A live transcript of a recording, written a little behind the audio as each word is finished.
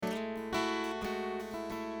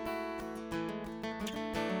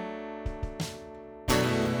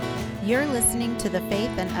You're listening to the Faith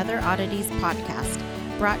and Other Oddities podcast,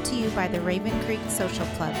 brought to you by the Raven Creek Social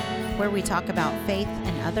Club, where we talk about faith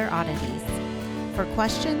and other oddities. For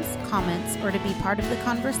questions, comments, or to be part of the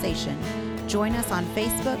conversation, join us on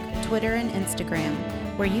Facebook, Twitter, and Instagram,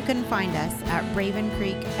 where you can find us at Raven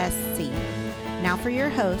Creek SC. Now for your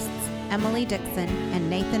hosts, Emily Dixon and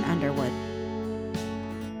Nathan Underwood.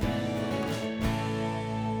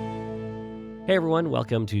 Hey everyone,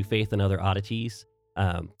 welcome to Faith and Other Oddities.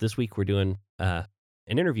 This week we're doing an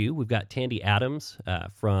interview. We've got Tandy Adams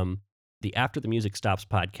from the After the Music Stops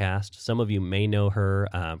podcast. Some of you may know her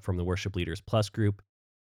from the Worship Leaders Plus group,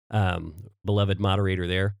 beloved moderator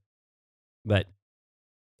there. But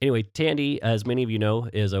anyway, Tandy, as many of you know,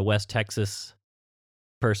 is a West Texas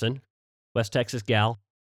person, West Texas gal.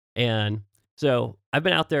 And so I've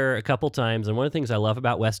been out there a couple times, and one of the things I love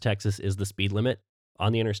about West Texas is the speed limit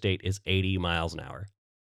on the interstate is 80 miles an hour.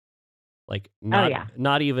 Like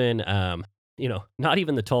not even not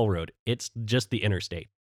even the toll road. It's just the interstate.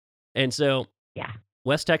 And so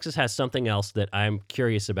West Texas has something else that I'm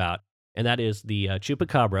curious about, and that is the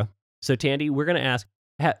chupacabra. So Tandy, we're going to ask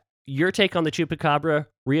your take on the chupacabra.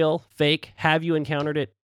 Real, fake? Have you encountered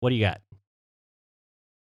it? What do you got?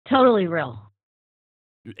 Totally real.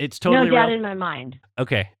 It's totally real. No doubt in my mind.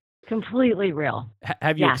 Okay. Completely real.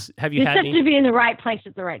 Have you just had have any? to be in the right place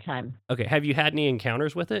at the right time. Okay. Have you had any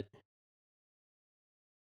encounters with it?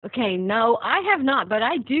 Okay, no, I have not, but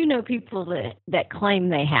I do know people that claim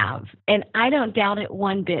they have, and I don't doubt it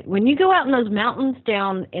one bit. When you go out in those mountains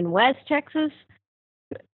down in West Texas,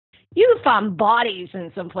 you can find bodies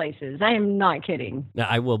in some places. I am not kidding. No,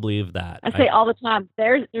 I will believe that. I say all the time,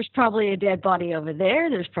 there's probably a dead body over there.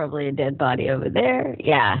 There's probably a dead body over there.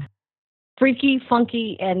 Yeah. Freaky,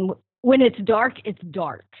 funky, and when it's dark, it's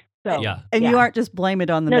dark. So, and you aren't just blaming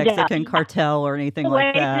it on the Mexican cartel or anything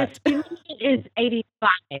like that. The is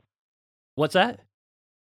 85. What's that?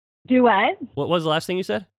 Do what? What was the last thing you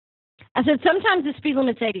said? I said sometimes the speed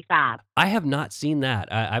limit's 85. I have not seen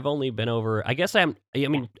that. I've only been over. I guess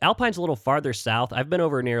Alpine's a little farther south. I've been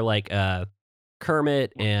over near like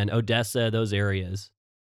Kermit and Odessa, those areas.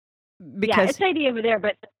 Because it's 80 over there,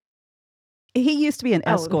 but he used to be an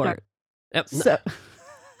escort. So.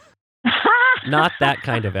 Not that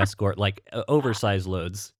kind of escort, like oversized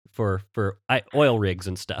loads for oil rigs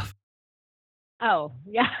and stuff. Oh,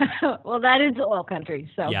 yeah. Well, that is oil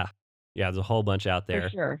country, so. Yeah, there's a whole bunch out there. For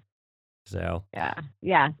sure. So.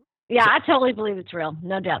 Yeah, I totally believe it's real.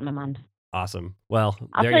 No doubt in my mind. Awesome. Well,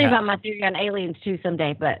 I'll tell you about my theory on aliens too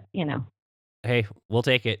someday, but, Hey, we'll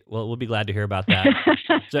take it. We'll be glad to hear about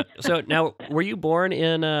that. So now, were you born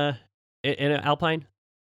in Alpine?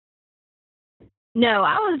 No,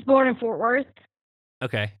 I was born in Fort Worth.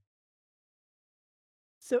 Okay.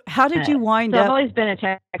 So how did you wind up? I've always been a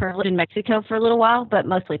Texan. I lived in Mexico for a little while, but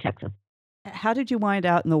mostly Texas. How did you wind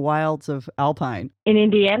out in the wilds of Alpine? In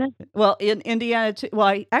Indiana? Well, in Indiana, too. Well,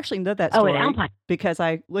 I actually know that story in Alpine. Because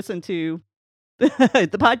I listened to the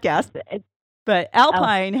podcast. But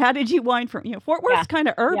Alpine, how did you wind from, Fort Worth's kind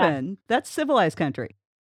of urban. Yeah. That's civilized country.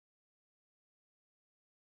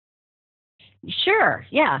 Sure,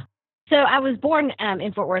 yeah. So I was born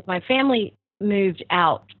in Fort Worth. My family moved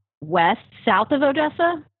out south of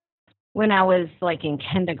Odessa, when I was like in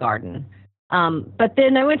kindergarten. But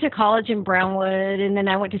then I went to college in Brownwood, and then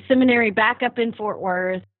I went to seminary back up in Fort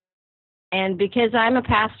Worth. And because I'm a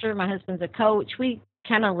pastor, my husband's a coach, we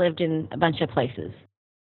kind of lived in a bunch of places.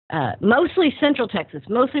 Mostly Central Texas,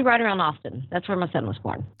 mostly right around Austin. That's where my son was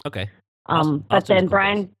born. Okay. But then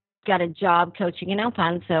Brian got a job coaching in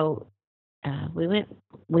Alpine, so we went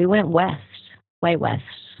west, way west.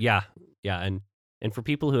 Yeah, and for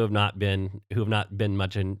people who have not been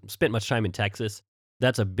much and spent much time in Texas,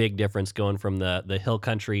 that's a big difference going from the hill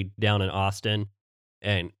country down in Austin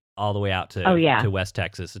and all the way out to West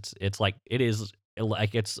Texas. It's like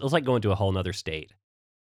going to a whole nother state.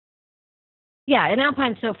 Yeah, and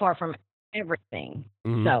Alpine's so far from everything.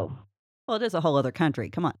 Mm-hmm. So, well, it is a whole other country.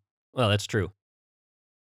 Come on. Well, that's true.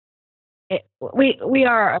 We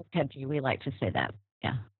are a country. We like to say that.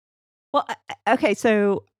 Yeah. Well, okay.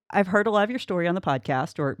 So I've heard a lot of your story on the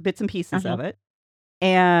podcast or bits and pieces of it.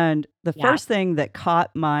 And the first thing that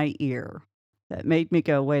caught my ear that made me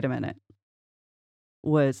go, wait a minute,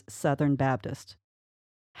 was Southern Baptist.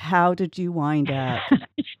 How did you wind up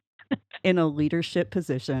in a leadership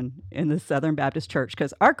position in the Southern Baptist Church?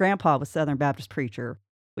 Because our grandpa was Southern Baptist preacher.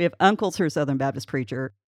 We have uncles who are Southern Baptist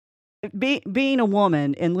preacher. Being a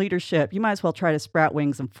woman in leadership, you might as well try to sprout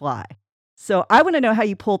wings and fly. So I want to know how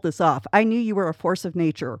you pulled this off. I knew you were a force of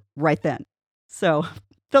nature right then. So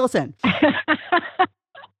fill us in.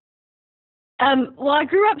 Well, I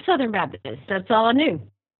grew up Southern Baptist. That's all I knew.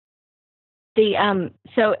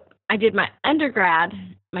 So I did my undergrad,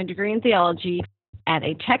 my degree in theology at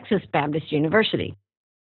a Texas Baptist university.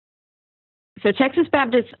 So Texas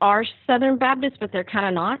Baptists are Southern Baptists, but they're kind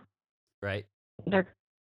of not. Right. They're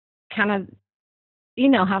kind of,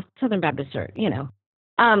 how Southern Baptists are,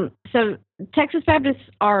 So Texas Baptists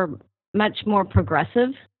are much more progressive,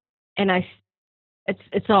 and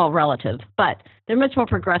it's all relative, but they're much more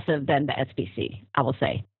progressive than the SBC, I will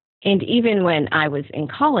say. And even when I was in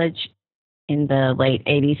college in the late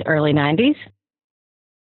 80s, early 90s,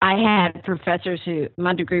 I had professors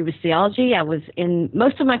my degree was theology.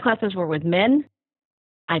 Most of my classes were with men.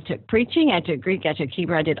 I took preaching, I took Greek, I took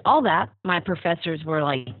Hebrew, I did all that. My professors were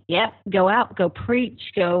like, yep, go out, go preach,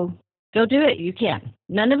 go do it, you can.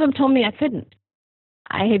 None of them told me I couldn't.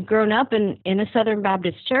 I had grown up in a Southern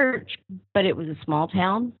Baptist church, but it was a small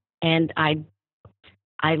town, and I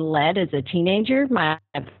led as a teenager. My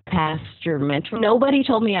pastor mentor, nobody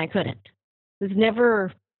told me I couldn't. It was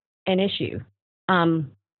never an issue.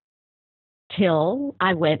 Till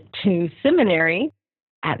I went to seminary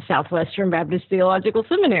at Southwestern Baptist Theological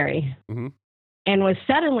Seminary, mm-hmm. and was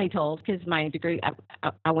suddenly told, because my degree,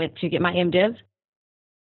 I went to get my MDiv,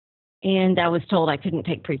 and I was told I couldn't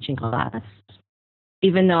take preaching class,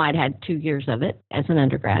 even though I'd had 2 years of it as an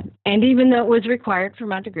undergrad. And even though it was required for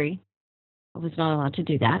my degree, I was not allowed to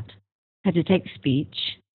do that. I had to take speech.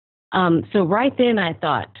 So right then I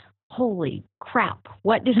thought, holy crap,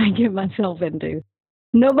 what did I get myself into?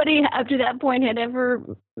 Nobody up to that point had ever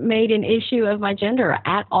made an issue of my gender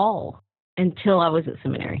at all until I was at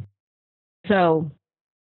seminary. So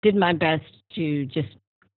did my best to just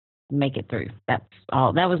make it through. That's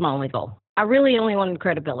all. That was my only goal. I really only wanted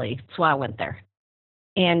credibility. That's why I went there.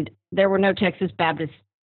 And there were no Texas Baptist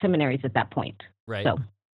seminaries at that point. Right. So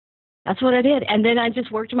that's what I did. And then I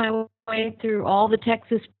just worked my way through all the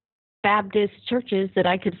Texas Baptist churches that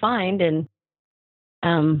I could find and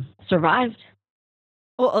survived.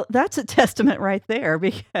 Well, that's a testament right there,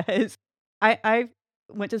 because I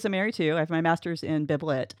went to seminary too. I have my master's in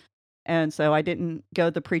Biblit. And so I didn't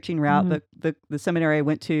go the preaching route. Mm-hmm. The seminary I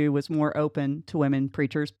went to was more open to women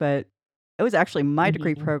preachers, but it was actually my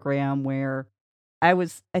degree program where I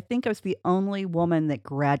think I was the only woman that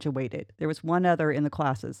graduated. There was one other in the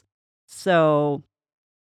classes. So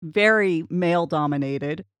very male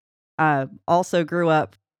dominated. Also grew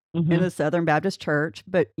up in the Southern Baptist Church,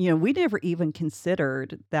 but we never even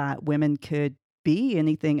considered that women could be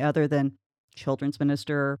anything other than children's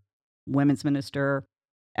minister, women's minister.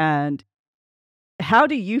 And how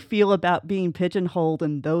do you feel about being pigeonholed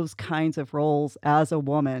in those kinds of roles as a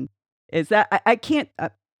woman? Is that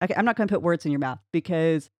I'm not going to put words in your mouth,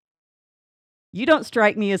 because you don't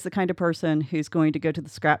strike me as the kind of person who's going to go to the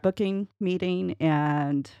scrapbooking meeting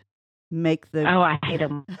and make the... Oh, I hate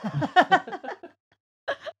them.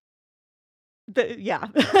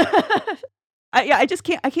 I just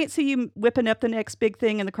can't. I can't see you whipping up the next big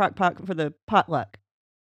thing in the crock pot for the potluck.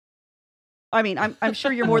 I mean, I'm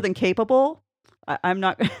sure you're more than capable. I'm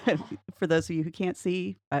not. For those of you who can't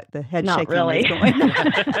see, the head Not shaking really. is going.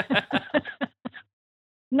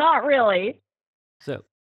 Not really. So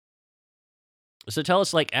tell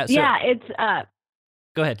us, it's.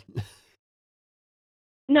 Go ahead.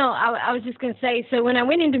 No, I was just going to say, so when I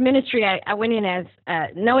went into ministry, I went in as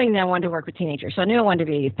knowing that I wanted to work with teenagers. So I knew I wanted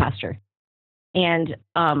to be a youth pastor. And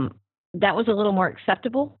that was a little more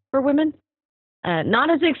acceptable for women. Not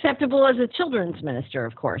as acceptable as a children's minister,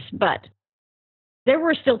 of course, but there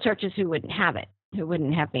were still churches who wouldn't have it, who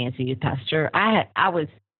wouldn't have me as a youth pastor. I was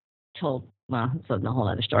told, well, it's a whole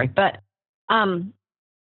other story, but I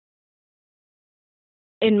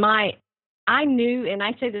knew, and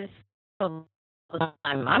I say this all the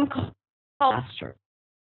time, I'm called pastor.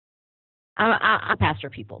 I pastor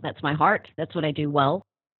people. That's my heart. That's what I do well.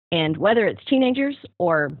 And whether it's teenagers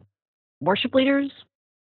or worship leaders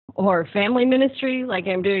or family ministry like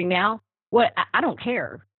I'm doing now, I don't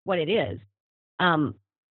care what it is.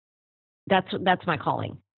 That's my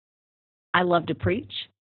calling. I love to preach.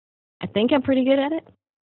 I think I'm pretty good at it.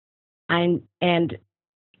 And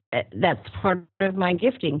that's part of my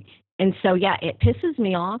gifting. And so, yeah, it pisses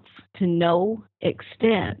me off to no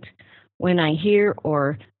extent when I hear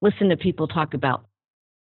or listen to people talk about,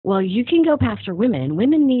 well, you can go pastor women.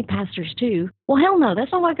 Women need pastors too. Well, hell no,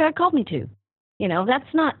 that's not what God called me to.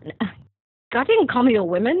 That's not, God didn't call me a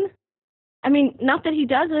woman. I mean, not that he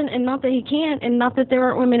doesn't, and not that he can't, and not that there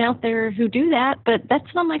aren't women out there who do that, but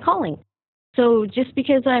that's not my calling. So just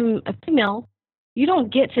because I'm a female, you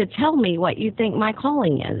don't get to tell me what you think my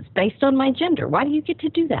calling is based on my gender. Why do you get to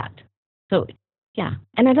do that? So, yeah.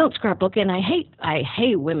 And I don't scrapbook, and I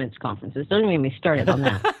hate women's conferences. Don't even get me started on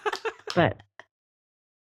that. But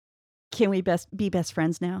Can we be best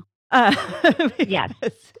friends now? Yes.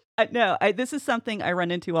 No, this is something I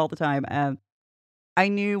run into all the time. I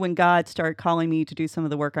knew when God started calling me to do some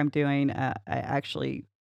of the work I'm doing, I actually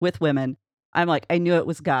with women, I'm like, I knew it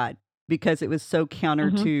was God because it was so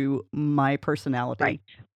counter Mhm. to my personality. Right.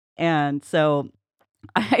 And so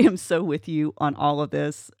I am so with you on all of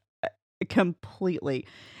this completely.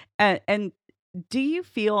 And do you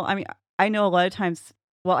feel, I mean, I know a lot of times,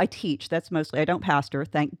 well, I teach, that's mostly, I don't pastor,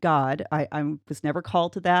 thank God. I was never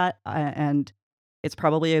called to that. And it's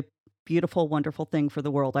probably a beautiful, wonderful thing for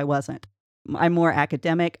the world. I wasn't. I'm more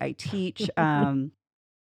academic. I teach.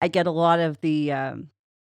 I get a lot of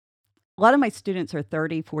a lot of my students are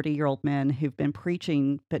 30, 40-year-old men who've been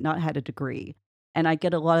preaching but not had a degree. And I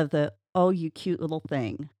get a lot of the, oh, you cute little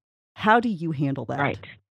thing. How do you handle that? Right.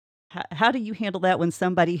 How do you handle that when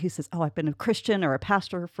somebody who says, oh, I've been a Christian or a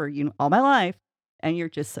pastor for all my life, and you're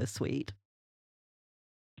just so sweet?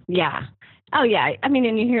 Yeah. Oh, yeah. I mean,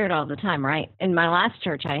 and you hear it all the time, right? In my last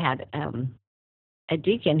church, I had a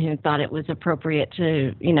deacon who thought it was appropriate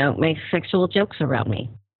to, make sexual jokes around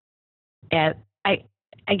me. And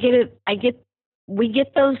I get it. We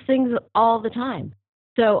get those things all the time.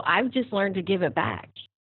 So I've just learned to give it back.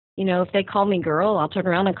 If they call me girl, I'll turn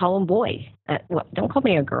around and call them boy. Don't call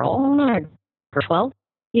me a girl. I'm not a girl.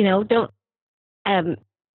 12. Don't. I'm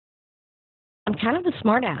kind of a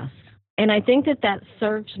smart ass, and I think that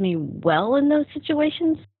serves me well in those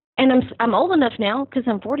situations. And I'm old enough now because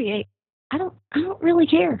I'm 48. I don't really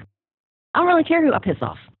care. I don't really care who I piss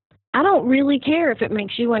off. I don't really care if it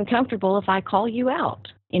makes you uncomfortable if I call you out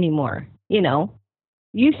anymore.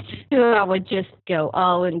 Used to I would just go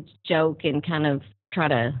and joke and kind of try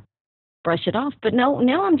to brush it off. But no,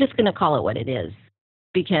 now I'm just going to call it what it is,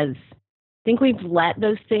 because I think we've let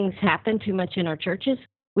those things happen too much in our churches.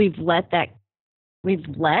 We've let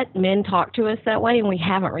men talk to us that way, and we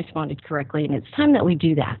haven't responded correctly. And it's time that we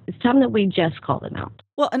do that. It's time that we just call them out.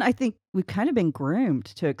 Well, and I think we've kind of been groomed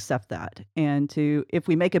to accept that. And if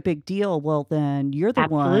we make a big deal, well, then you're the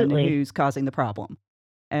Absolutely. one who's causing the problem.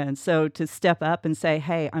 And so to step up and say,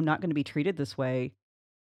 hey, I'm not going to be treated this way,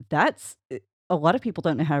 that's a lot of people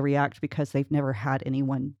don't know how to react because they've never had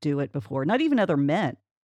anyone do it before, not even other men.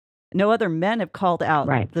 No other men have called out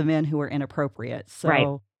Right. the men who are inappropriate. So Right.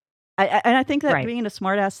 I think that Right. being a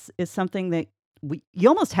smartass is something that you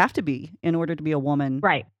almost have to be in order to be a woman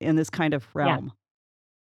Right. in this kind of realm.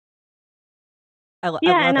 I love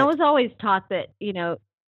And I it. was always taught that,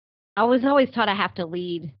 I have to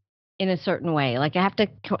lead in a certain way. Like I have to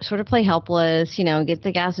sort of play helpless, get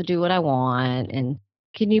the guys to do what I want. And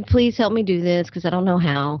can you please help me do this? Because I don't know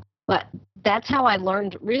how. But that's how I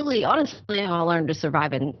learned, really, honestly, how I learned to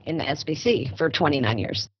survive in the SBC for 29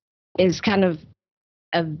 years, is kind of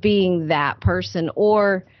being that person.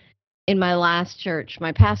 Or in my last church,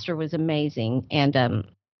 my pastor was amazing and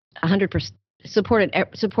 100%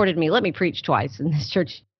 supported me. Let me preach twice in this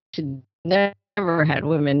church. Never had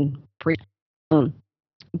women preach.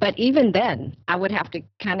 But even then, I would have to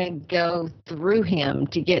kind of go through him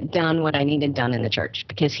to get done what I needed done in the church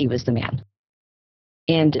because he was the man.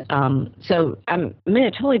 And so I'm in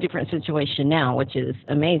a totally different situation now, which is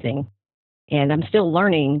amazing. And I'm still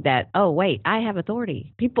learning that, oh, wait, I have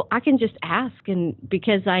authority. People, I can just ask, and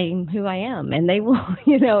because I'm who I am, and they will,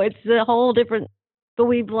 it's a whole different. But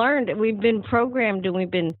we've learned, we've been programmed, and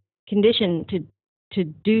we've been conditioned to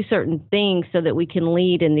do certain things so that we can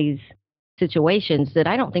lead in these situations that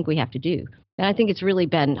I don't think we have to do. And I think it's really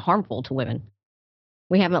been harmful to women.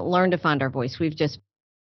 We haven't learned to find our voice.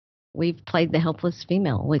 We've played the helpless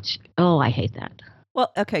female, which, I hate that.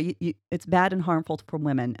 Well, okay, it's bad and harmful for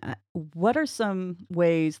women. What are some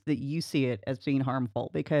ways that you see it as being harmful?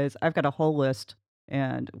 Because I've got a whole list,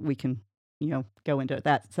 and we can, go into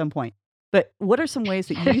that at some point. But what are some ways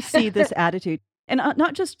that you see this attitude, and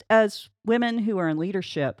not just as women who are in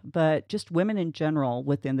leadership, but just women in general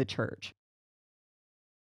within the church?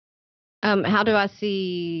 How do I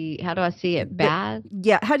see it bad?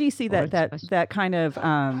 Yeah, how do you see Or that kind of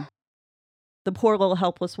the poor little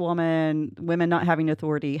helpless woman, women not having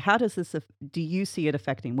authority? How does this do you see it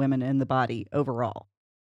affecting women in the body overall,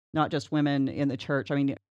 not just women in the church? I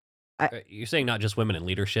mean, You're saying not just women in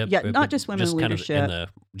leadership? Yeah, not just women in kind leadership. of in the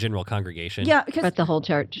general congregation? Yeah, But the whole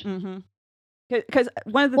church. Because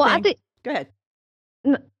one of the Well, things. Go ahead.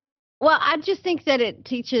 Well, I just think that it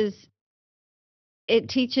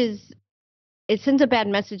sends a bad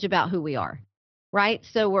message about who we are, right?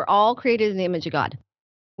 So we're all created in the image of God,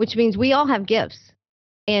 which means we all have gifts.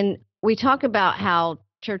 And we talk about how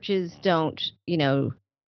churches don't, 20%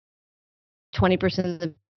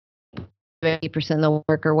 of the 80% of the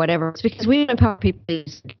work or whatever. It's because we don't empower people to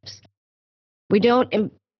use gifts. We don't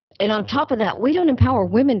And on top of that, we don't empower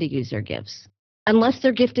women to use their gifts unless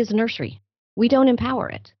their gift is nursery. We don't empower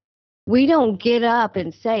it. We don't get up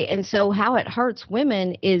and say, and so how it hurts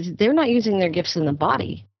women is they're not using their gifts in the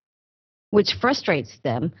body, which frustrates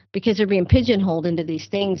them because they're being pigeonholed into these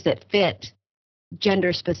things that fit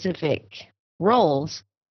gender specific roles.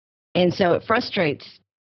 And so it frustrates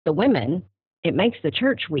the women. It makes the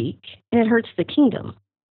church weak, and it hurts the kingdom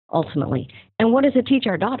ultimately. And what does it teach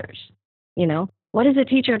our daughters? What does it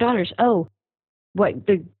teach our daughters? Oh, what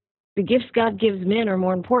the gifts God gives men are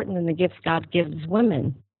more important than the gifts God gives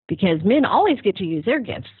women, because men always get to use their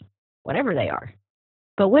gifts, whatever they are,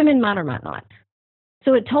 but women might or might not.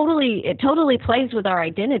 So it totally plays with our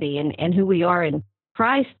identity and who we are in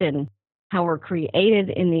Christ and how we're created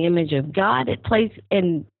in the image of God. It plays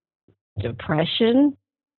in depression.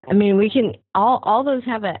 I mean, we can all those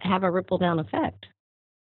have a ripple down effect.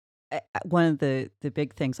 One of the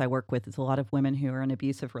big things I work with is a lot of women who are in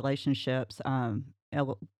abusive relationships.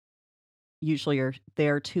 Usually are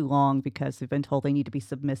there too long because they've been told they need to be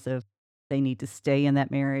submissive. They need to stay in that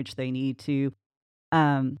marriage. They need to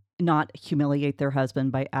not humiliate their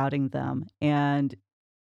husband by outing them. And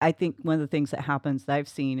I think one of the things that happens that I've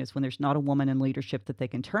seen is when there's not a woman in leadership that they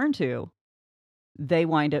can turn to, they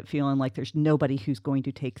wind up feeling like there's nobody who's going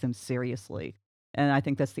to take them seriously. And I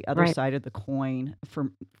think that's the other Right. side of the coin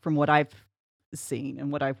from what I've seen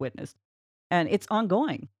and what I've witnessed. And it's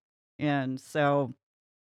ongoing. And so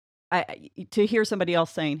to hear somebody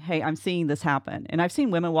else saying, hey, I'm seeing this happen. And I've seen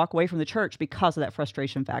women walk away from the church because of that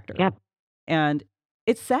frustration factor. Yep. And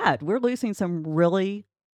it's sad. We're losing some really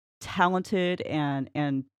talented and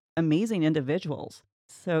amazing individuals.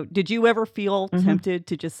 So did you ever feel Mhm. tempted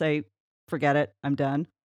to just say, forget it, I'm done?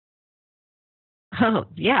 Oh,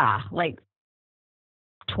 yeah, like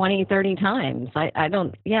 20, 30 times. I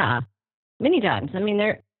don't, yeah, many times. I mean,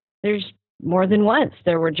 there's more than once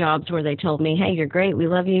there were jobs where they told me, hey, you're great. We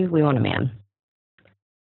love you. We want a man.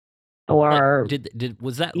 Or,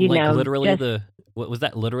 Was that you like know, literally just, was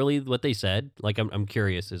that literally what they said? Like I'm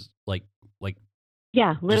curious, is like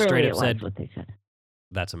yeah, just literally straight it up was said, what they said.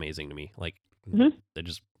 that's amazing to me. Like Mhm. they're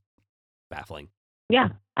just baffling. Yeah.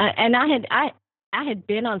 And I had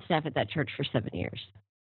been on staff at that church for 7 years.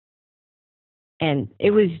 And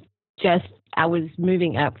it was just, I was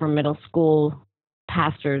moving up from middle school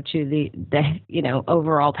pastor to the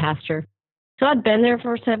overall pastor. So I'd been there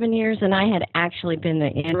for 7 years, and I had actually been the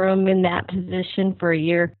interim in that position for a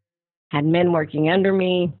year, had men working under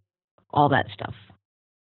me, all that stuff.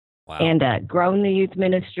 Wow. And grown the youth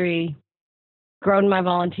ministry, grown my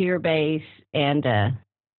volunteer base. And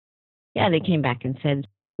they came back and said,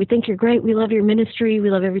 we think you're great. We love your ministry.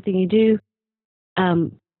 We love everything you do.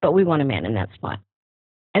 But we want a man in that spot.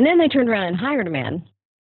 And then they turned around and hired a man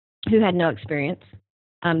who had no experience,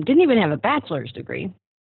 didn't even have a bachelor's degree,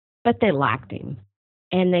 but they liked him.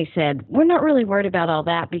 And they said, we're not really worried about all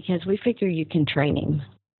that because we figure you can train him.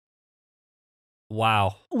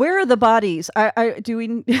 Wow. Where are the bodies? Do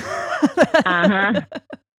we? Uh-huh.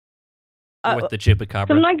 With the chupacabra.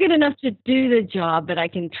 So I'm not good enough to do the job, but I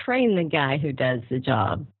can train the guy who does the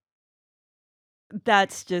job.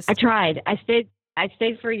 That's just. I tried. I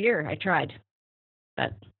stayed for a year. I tried.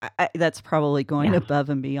 But that's probably going Yeah. above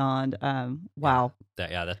and beyond. Wow.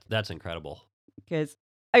 That's incredible. Because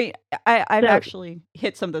I've So- actually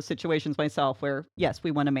hit some of those situations myself where, yes,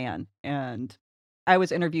 we want a man. And I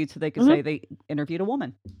was interviewed so they could Mhm. say they interviewed a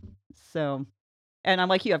woman. So, and I'm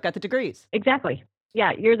like you, I've got the degrees. Exactly.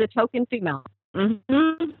 Yeah, you're the token female.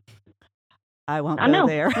 Mm-hmm. I won't I go know.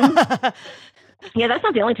 there. Yeah, that's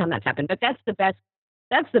not the only time that's happened, but that's the best.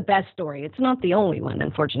 That's the best story. It's not the only one,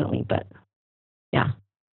 unfortunately, but yeah,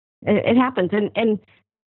 it happens. And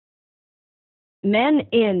men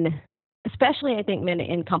especially I think men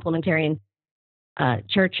in complementarian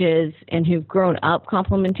churches and who've grown up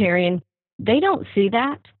complementarian, they don't see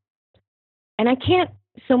that, and I can't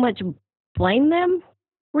so much blame them,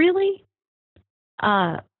 really.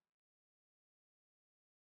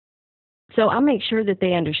 So I make sure that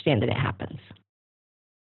they understand that it happens.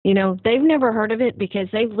 They've never heard of it because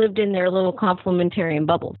they've lived in their little complementarian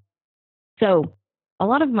bubbles. So a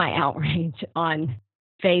lot of my outrage on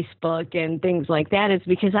Facebook and things like that is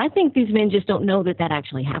because I think these men just don't know that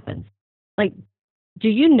actually happens. Like, do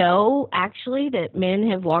you know actually that men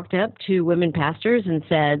have walked up to women pastors and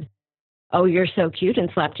said, oh, you're so cute, and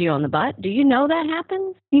slapped you on the butt? Do you know that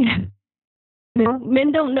happens?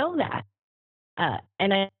 Men don't know that.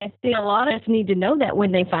 And I think a lot of us need to know that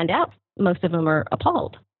when they find out. Most of them are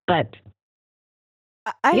appalled. But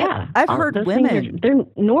I've heard those women. things they're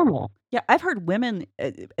normal. Yeah, I've heard women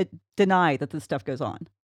deny that this stuff goes on.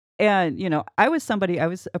 And, I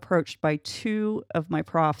was approached by two of my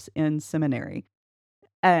profs in seminary.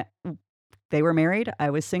 Uh, they were married.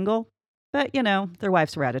 I was single, but, their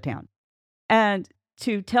wives were out of town. And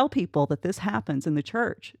to tell people that this happens in the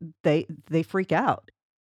church, they freak out.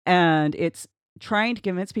 And it's trying to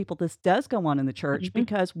convince people this does go on in the church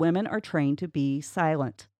because women are trained to be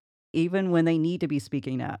silent, even when they need to be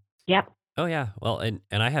speaking up. Yep. Oh yeah. Well, and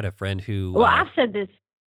I had a friend who. Well, I've said this.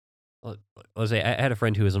 I had a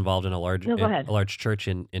friend who was involved in a large church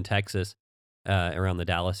in Texas, around the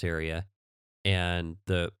Dallas area, and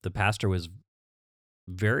the pastor was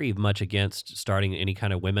very much against starting any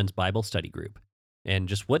kind of women's Bible study group, and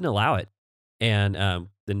just wouldn't allow it. And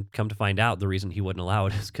then come to find out, the reason he wouldn't allow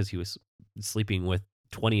it is because he was sleeping with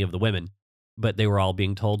 20 of the women, but they were all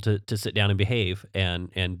being told to sit down and behave, and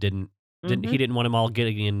he didn't want them all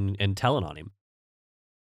getting in and telling on him.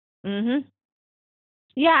 Mm-hmm.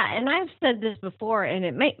 Yeah, and I've said this before,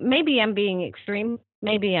 and maybe I'm being extreme,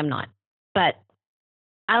 maybe I'm not, but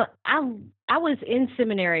I was in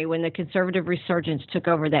seminary when the conservative resurgence took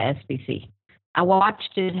over the SBC. I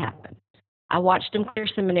watched it happen. I watched them clear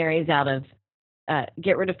seminaries out of,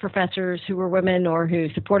 get rid of professors who were women or who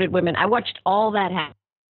supported women. I watched all that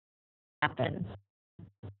happen.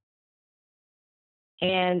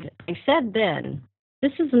 And I said then,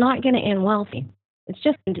 this is not going to end wealthy. It's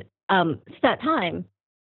just, it's that time.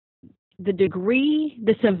 The degree,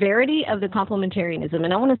 the severity of the complementarianism,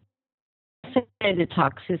 and I want to say the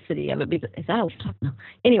toxicity of it, because is that how we talk now?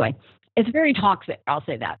 Anyway, it's very toxic. I'll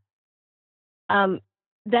say that.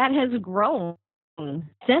 That has grown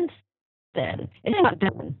since then. It's not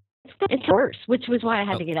done. It's worse, which was why I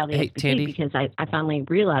had to get out of the SBC, Tandy, because I finally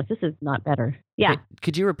realized this is not better. Yeah.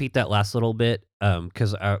 Could you repeat that last little bit?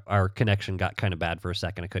 Because our connection got kind of bad for a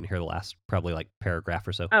second. I couldn't hear the last probably like paragraph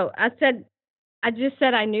or so. Oh, I just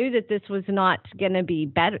said I knew that this was not going to be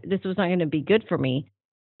better. This was not going to be good for me.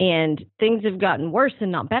 And things have gotten worse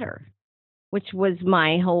and not better, which was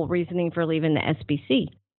my whole reasoning for leaving the SBC.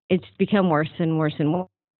 It's become worse and worse and worse.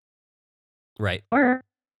 Right. Worse.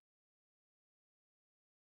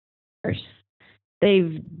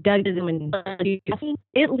 They've dug them and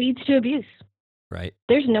it leads to abuse. Right.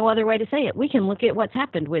 There's no other way to say it. We can look at what's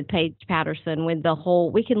happened with Paige Patterson, with the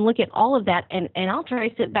whole, we can look at all of that, and I'll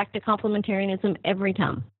trace it back to complementarianism every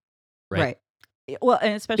time. Right. Well,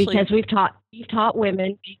 and especially because you've taught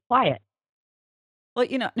women to be quiet. Well,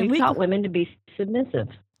 we've taught women to be submissive.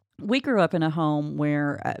 We grew up in a home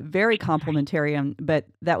where very complementarian, but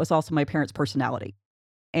that was also my parents' personality.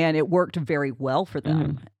 And it worked very well for them.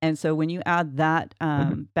 Mm-hmm. And so when you add that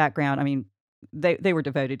background, I mean, they were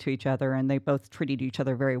devoted to each other and they both treated each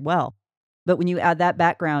other very well. But when you add that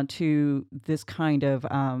background to this kind of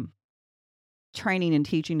training and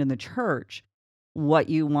teaching in the church, what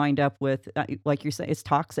you wind up with, like you say, is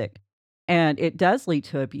toxic. And it does lead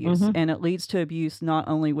to abuse. Mm-hmm. And it leads to abuse not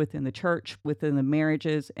only within the church, within the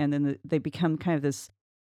marriages, and then they become kind of this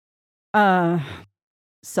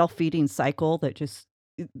self-feeding cycle that just,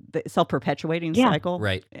 the self-perpetuating cycle.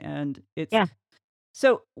 Right. And it's... Yeah.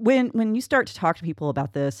 So when you start to talk to people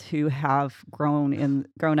about this who have grown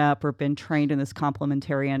up or been trained in this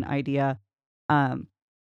complementarian idea, how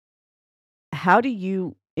do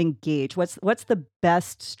you engage? What's the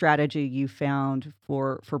best strategy you found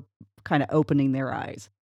for kind of opening their eyes?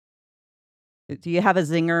 Do you have a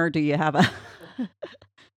zinger? Do you have a,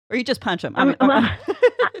 or you just punch them?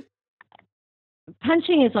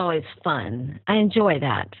 Punching is always fun. I enjoy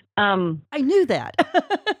that. I knew that.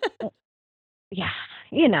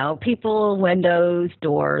 Yeah, people, windows,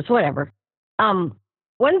 doors, whatever. One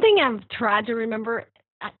thing I've tried to remember,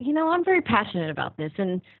 I'm very passionate about this,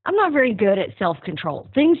 and I'm not very good at self-control.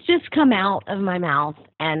 Things just come out of my mouth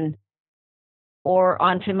or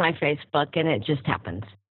onto my Facebook, and it just happens.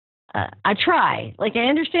 I try. I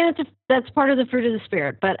understand that's part of the fruit of the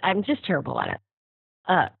Spirit, but I'm just terrible at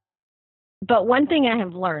it. But one thing I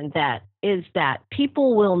have learned is that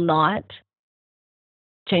people will not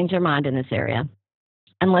change their mind in this area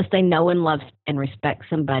unless they know and love and respect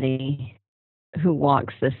somebody who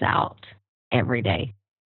walks this out every day.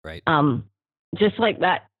 Right. Just like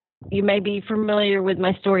that, you may be familiar with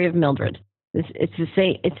my story of Mildred. It's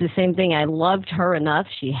the same thing. I loved her enough.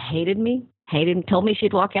 She hated me, told me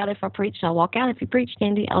she'd walk out if I preached. I'll walk out if you preach,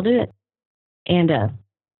 Tandy. I'll do it. And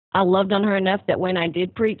I loved on her enough that when I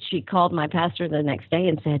did preach, she called my pastor the next day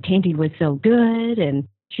and said, Tandy was so good. And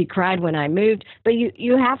she cried when I moved. But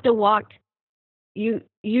you have to walk, you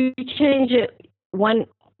change it one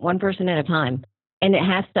person at a time. And it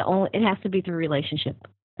has to be through relationship.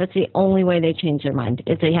 That's the only way they change their mind.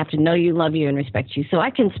 If they have to know you, love you, and respect you. So I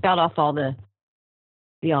can spout off all the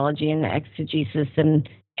theology and the exegesis and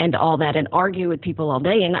and all that and argue with people all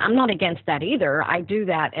day. And I'm not against that either. I do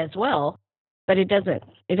that as well, but it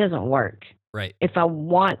doesn't work. Right. If I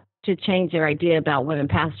want to change their idea about women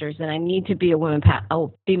pastors, then I need to be a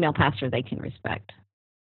female pastor they can respect.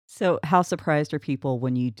 So how surprised are people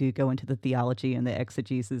when you do go into the theology and the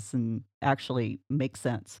exegesis and actually make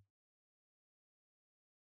sense?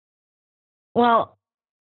 Well,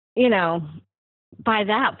 by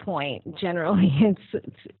that point, generally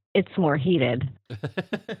it's more heated.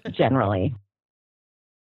 Generally,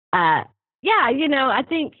 I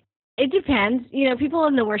think it depends. People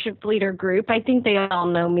in the worship leader group, I think they all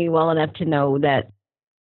know me well enough to know that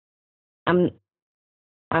I'm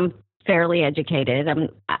fairly educated.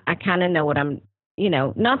 I kind of know what I'm.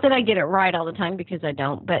 Not that I get it right all the time because I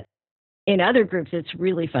don't, but in other groups, it's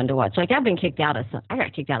really fun to watch. Like I got kicked out of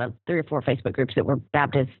 3 or 4 Facebook groups that were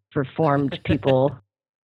Baptist Reformed people.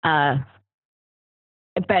 But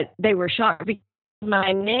they were shocked because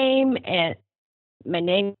my name,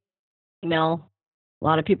 email. A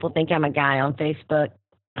lot of people think I'm a guy on Facebook,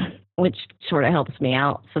 which sort of helps me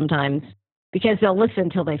out sometimes because they'll listen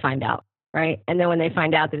until they find out, right? And then when they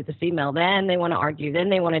find out that it's a female, then they want to argue. Then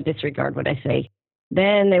they want to disregard what I say.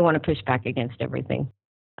 Then they want to push back against everything.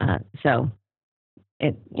 So,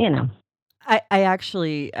 I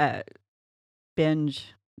actually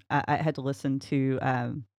binge. I had to listen to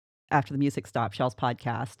After the Music Stops, y'all's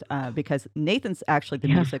podcast, because Nathan's actually the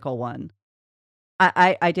musical one.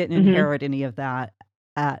 I didn't inherit any of that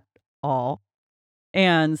at all.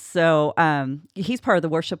 And so he's part of the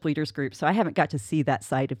worship leaders group, so I haven't got to see that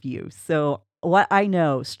side of you. So what I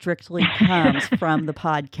know strictly comes from the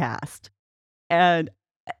podcast. And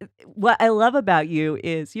what I love about you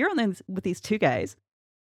is you're on this with these 2 guys,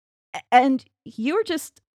 and you're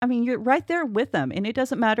you're right there with them. And it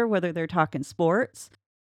doesn't matter whether they're talking sports.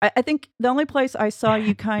 I think the only place I saw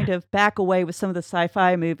you kind of back away with some of the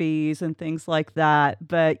sci-fi movies and things like that,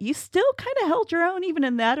 but you still kind of held your own even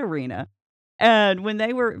in that arena. And when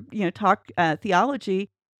they were, talk theology,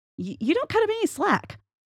 you don't cut them any slack.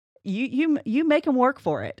 You make them work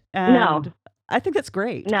for it. And no, I think that's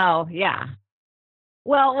great. No, yeah.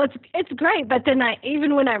 Well, it's great, but then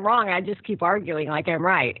even when I'm wrong, I just keep arguing like I'm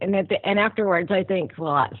right, and afterwards I think,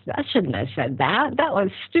 well, I shouldn't have said that. That was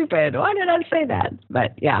stupid. Why did I say that?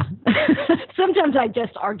 But yeah, sometimes I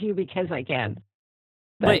just argue because I can.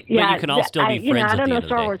 But you can all still be friends. I don't know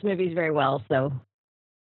Star Wars movies very well, so.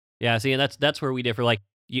 Yeah, see, and that's where we differ. Like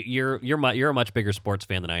you're a much bigger sports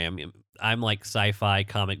fan than I am. I'm like sci-fi,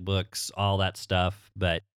 comic books, all that stuff.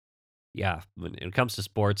 But yeah, when it comes to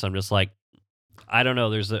sports, I'm just like, I don't know.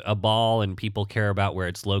 There's a ball, and people care about where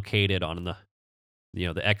it's located on the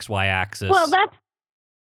XY axis. Well,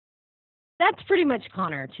 that's pretty much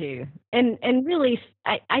Connor too. And really,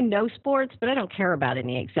 I know sports, but I don't care about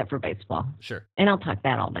any except for baseball. Sure. And I'll talk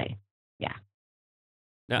that all day. Yeah.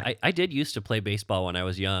 Now, I did used to play baseball when I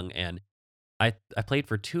was young, and I played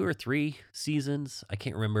for 2 or 3 seasons. I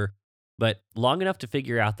can't remember, but long enough to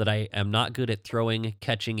figure out that I am not good at throwing,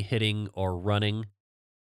 catching, hitting, or running.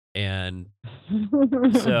 And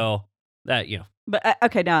so that, But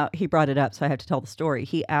okay, now he brought it up, so I have to tell the story.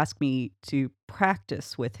 He asked me to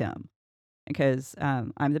practice with him because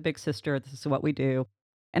I'm the big sister. This is what we do.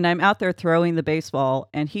 And I'm out there throwing the baseball,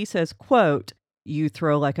 and he says, quote, "You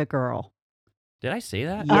throw like a girl." Did I say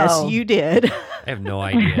that? Yes, you did. I have no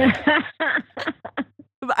idea.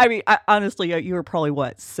 I mean, honestly, you were probably,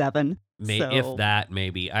 what, 7? If that,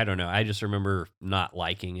 maybe. I don't know. I just remember not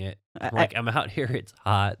liking it. I'm out here. It's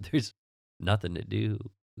hot. There's nothing to do.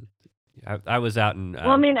 I was out in.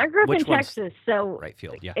 Well, I mean, I grew up in Texas, so right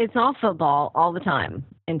field. Yeah, it's all football all the time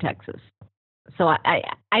in Texas. So I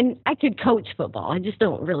could coach football. I just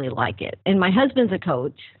don't really like it. And my husband's a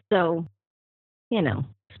coach, so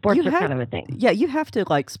sports are kind of a thing. Yeah, you have to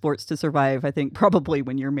like sports to survive. I think probably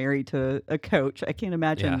when you're married to a coach. I can't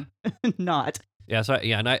imagine not. Yeah, so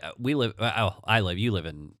and you live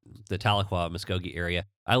in the Tahlequah, Muskogee area.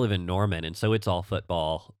 I live in Norman, and so it's all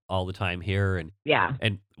football all the time here. And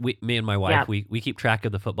and me and my wife, we keep track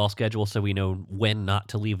of the football schedule so we know when not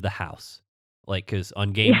to leave the house. Like, because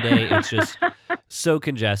on game day, it's just so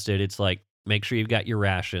congested. It's like, make sure you've got your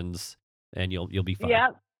rations, and you'll be fine.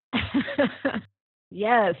 Yep.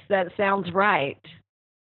 Yes, that sounds right.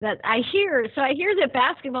 That I hear that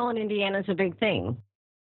basketball in Indiana is a big thing.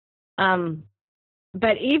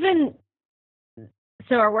 But even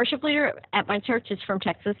so, our worship leader at my church is from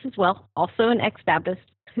Texas as well, also an ex-Baptist.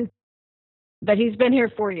 But he's been here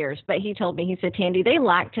 4 years. But he told me, he said, Tandy, they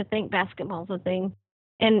like to think basketball's a thing.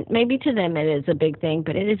 And maybe to them it is a big thing,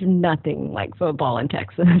 but it is nothing like football in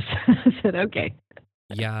Texas. I said, okay.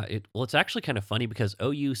 Yeah, it's actually kind of funny because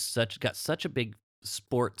OU got such a big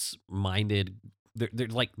sports minded.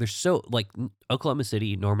 They're so like Oklahoma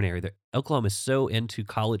City, Norman area. Oklahoma is so into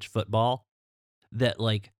college football that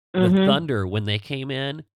like the Thunder, when they came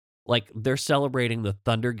in, like they're celebrating the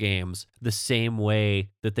Thunder games the same way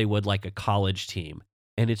that they would like a college team,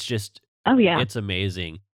 and it's just it's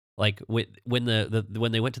amazing. Like when when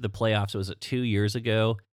they went to the playoffs, it was 2 years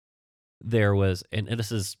ago. There was, and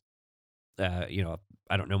this is, I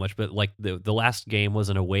don't know much, but like the last game was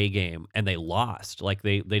an away game and they lost. Like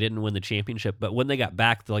they didn't win the championship, but when they got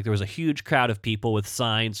back, like there was a huge crowd of people with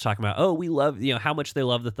signs talking about, oh, we love, how much they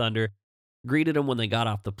love the Thunder. Greeted them when they got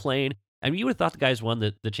off the plane. I mean, you would have thought the guys won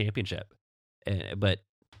the championship, but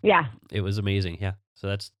yeah, it was amazing. Yeah,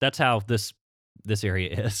 so that's how this area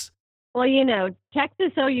is. Well,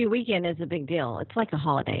 Texas OU weekend is a big deal. It's like a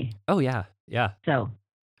holiday. Oh yeah. So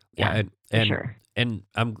yeah, and sure. And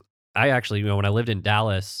I actually, when I lived in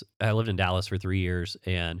Dallas for 3 years,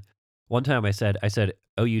 and one time I said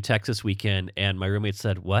OU Texas weekend, and my roommate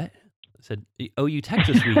said, "What?" I said, "OU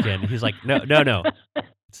Texas weekend." He's like, "No,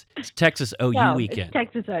 it's Texas OU weekend." It's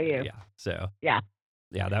Texas OU. Yeah. So yeah.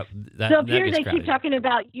 That. So up here they keep talking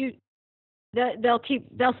about you. They'll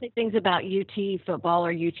say things about UT football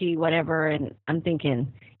or UT whatever, and I'm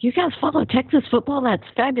thinking, you guys follow Texas football? That's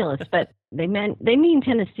fabulous. But they mean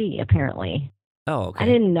Tennessee apparently. Oh, okay. I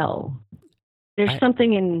didn't know. There's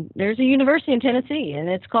there's a university in Tennessee, and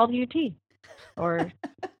it's called UT or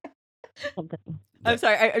something. I'm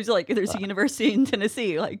sorry. I was like, there's a university in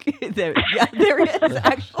Tennessee. Like, there is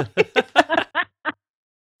actually.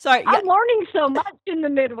 Sorry. I'm learning so much in the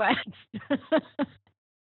Midwest.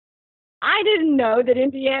 I didn't know that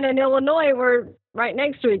Indiana and Illinois were right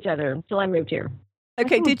next to each other until I moved here.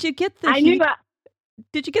 Okay, did you get the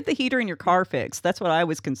did you get the heater in your car fixed? That's what I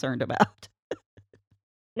was concerned about.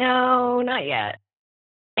 No, not yet.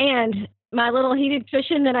 And my little heated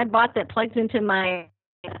cushion that I bought that plugs into my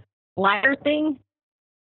lighter thing,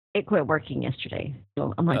 it quit working yesterday.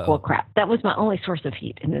 So I'm like, well, crap. That was my only source of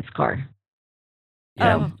heat in this car.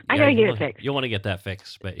 Yeah, I got to get it fixed. You'll want to get that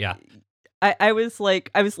fixed, but yeah. I was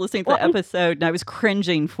listening to the episode and I was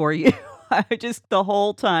cringing for you. I just the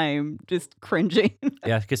whole time just cringing.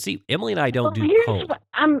 Yeah, because see, Emily and I don't do cold.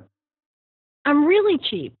 I'm really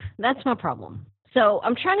cheap. That's my problem. So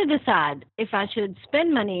I'm trying to decide if I should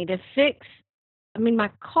spend money to fix. I mean, my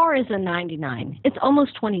car is a 99. It's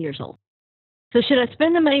almost 20 years old. So should I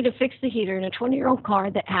spend the money to fix the heater in a 20-year-old car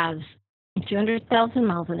that has 200,000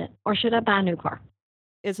 miles in it, or should I buy a new car?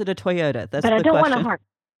 Is it a Toyota? That's but the I don't question. want a hard.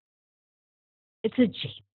 It's a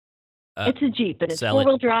Jeep. It's a Jeep, and it's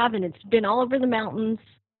four-wheel drive, and it's been all over the mountains.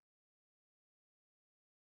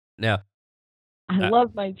 No. I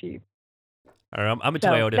love my Jeep. I'm a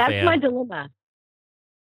Toyota fan. That's my dilemma.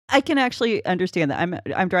 I can actually understand that.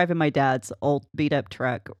 I'm driving my dad's old beat-up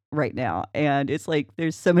truck right now, and it's like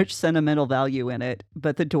there's so much sentimental value in it,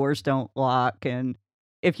 but the doors don't lock, and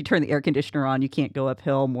if you turn the air conditioner on, you can't go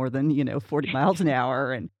uphill more than 40 miles an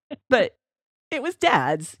hour, but it was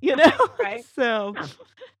dad's, right? So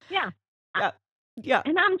yeah.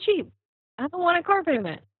 And I'm cheap. I don't want a car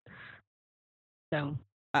payment. So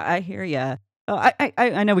I hear ya. Oh,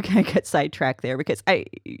 I know we kind of get sidetracked there because but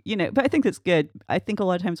I think that's good. I think a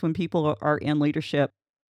lot of times when people are in leadership,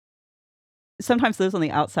 sometimes those on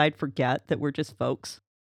the outside forget that we're just folks.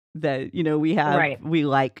 That we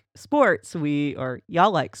like sports.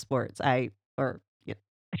 Y'all like sports.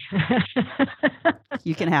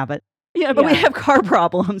 You can have it. But we have car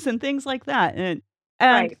problems and things like that. And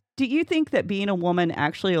do you think that being a woman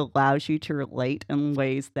actually allows you to relate in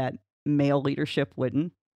ways that male leadership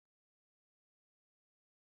wouldn't?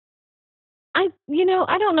 I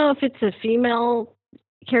don't know if it's a female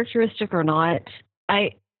characteristic or not.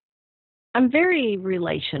 I'm very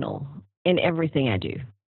relational in everything I do.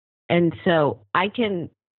 And so I can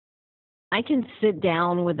sit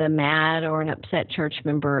down with a mad or an upset church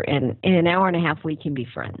member, and in an hour and a half we can be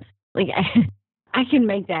friends. Like I can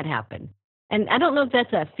make that happen. And I don't know if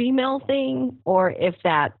that's a female thing or if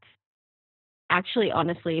that's actually,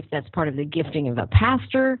 honestly, if that's part of the gifting of a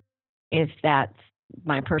pastor, if that's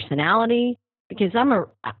my personality, because I'm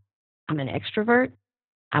an extrovert.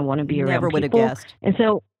 I want to be around people. Never would have guessed. And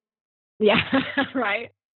so, yeah, right.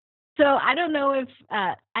 So I don't know if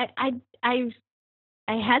I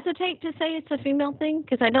hesitate to say it's a female thing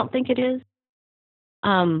because I don't think it is.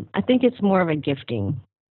 I think it's more of a gifting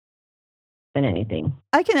than anything.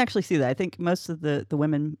 I can actually see that. I think most of the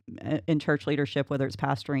women in church leadership, whether it's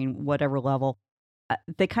pastoring, whatever level,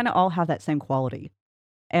 they kind of all have that same quality.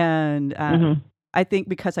 And I think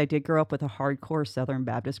because I did grow up with a hardcore Southern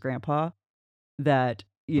Baptist grandpa, that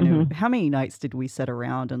how many nights did we sit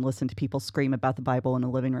around and listen to people scream about the Bible in the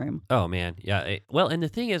living room? Oh man, yeah. Well, and the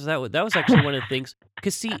thing is that was actually one of the things.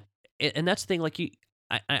 Because see, and that's the thing. Like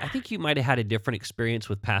I think you might have had a different experience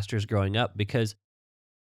with pastors growing up because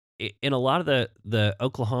in a lot of the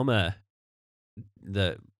Oklahoma,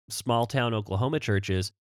 the small town Oklahoma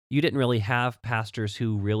churches, you didn't really have pastors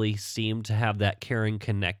who really seemed to have that caring,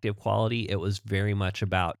 connective quality. It was very much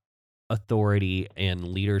about authority and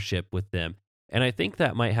leadership with them. And I think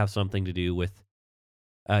that might have something to do with,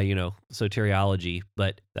 soteriology,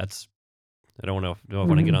 but I don't know if I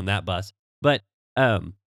want to get on that bus. But,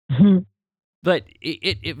 but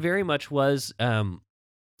it very much was,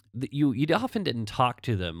 you often didn't talk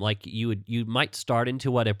to them. Like you might start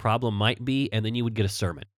into what a problem might be, and then you would get a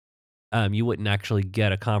sermon. You wouldn't actually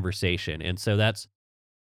get a conversation. And so that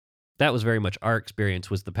was very much our experience,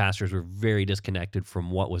 was the pastors were very disconnected from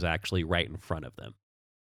what was actually right in front of them.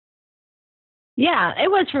 Yeah, it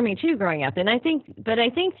was for me too growing up. And I think that I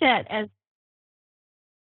think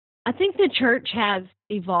the church has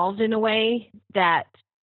evolved in a way that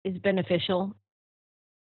is beneficial,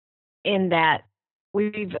 in that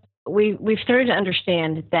we've started to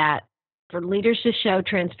understand that for leaders to show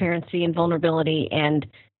transparency and vulnerability and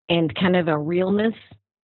kind of a realness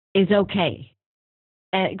is okay.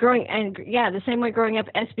 The same way growing up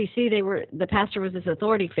SBC, the pastor was this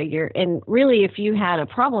authority figure, and really, if you had a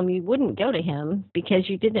problem, you wouldn't go to him because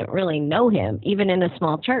you didn't really know him. Even in a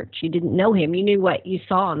small church, you didn't know him. You knew what you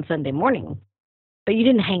saw on Sunday morning, but you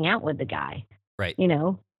didn't hang out with the guy. Right.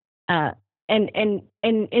 And in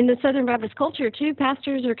the Southern Baptist culture too,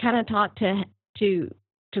 pastors are kind of taught to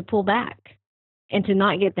pull back and to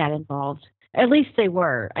not get that involved. At least they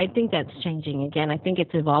were. I think that's changing again. I think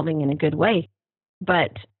it's evolving in a good way.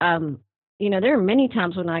 But there are many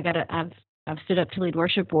times when I've stood up to lead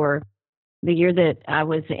worship, or the year that I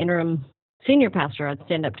was the interim senior pastor, I'd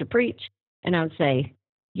stand up to preach, and I would say,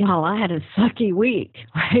 "Y'all, I had a sucky week.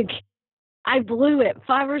 Like, I blew it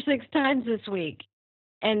 5 or 6 times this week."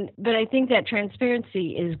 But I think that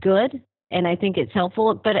transparency is good, and I think it's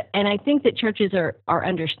helpful. And I think that churches are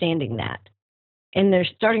understanding that, and they're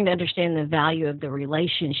starting to understand the value of the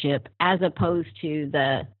relationship as opposed to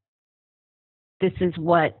this is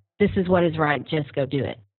what is right, just go do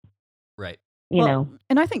it. Right.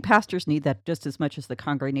 And I think pastors need that just as much as the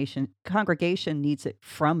congregation needs it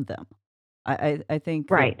from them. I think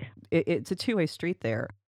right. It's a two-way street there.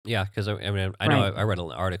 Yeah, because I know I read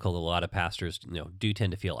an article. A lot of pastors, do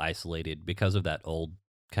tend to feel isolated because of that old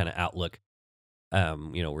kind of outlook.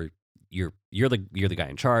 Where you're the guy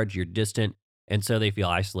in charge, you're distant, and so they feel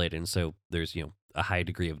isolated, and so there's a high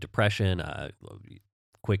degree of depression,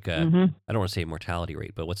 quick. I don't want to say mortality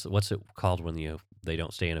rate, but what's it called when they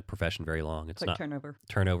don't stay in a profession very long? It's quick not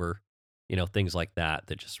turnover. Things like that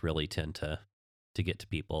just really tend to get to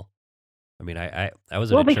people. I mean, I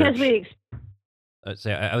was at a because church. I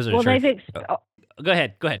was at a church. Go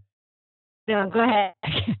ahead. No, go ahead.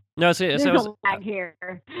 No, There's a lag here.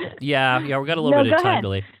 Yeah, we got a little bit of time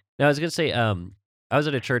delay. No, I was gonna say, I was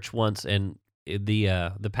at a church once, and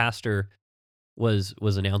the pastor was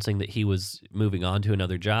announcing that he was moving on to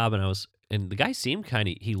another job, and the guy seemed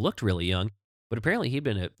he looked really young, but apparently he'd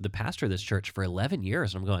been the pastor of this church for 11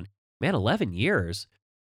 years, and I'm going, man, 11 years.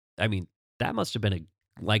 I mean, that must have been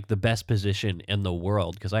like the best position in the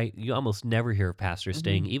world, because you almost never hear of pastors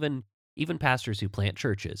staying, even pastors who plant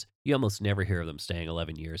churches, you almost never hear of them staying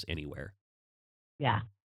 11 years anywhere. Yeah.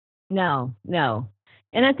 No.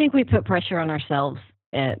 And I think we put pressure on ourselves,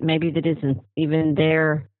 maybe that isn't even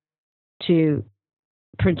there, to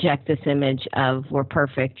project this image of we're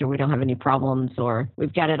perfect, or we don't have any problems, or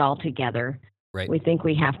we've got it all together. Right. We think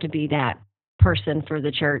we have to be that person for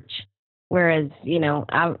the church. Whereas,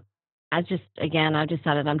 I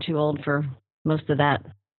decided I'm too old for most of that.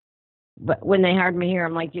 But when they hired me here,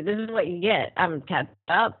 I'm like, this is what you get. I'm kept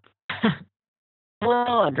up,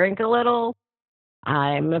 I drink a little.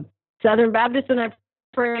 I'm a Southern Baptist, and I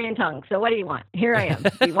pray in tongues. So what do you want? Here I am.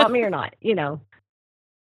 Do you want me or not?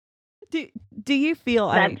 Do you feel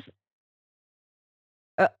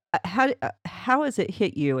how has it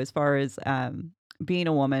hit you as far as being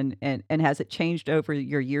a woman, and has it changed over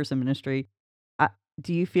your years of ministry?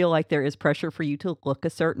 Do you feel like there is pressure for you to look a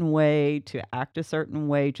certain way, to act a certain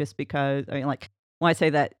way, just because? I mean, like, when I say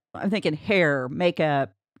that, I'm thinking hair,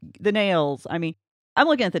 makeup, the nails. I mean, I'm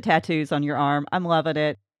looking at the tattoos on your arm. I'm loving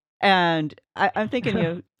it. And I'm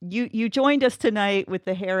thinking, you joined us tonight with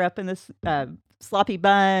the hair up in this sloppy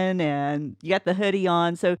bun, and you got the hoodie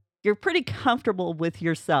on. So you're pretty comfortable with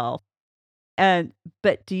yourself.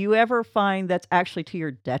 But do you ever find that's actually to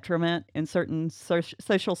your detriment in certain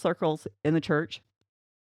social circles in the church?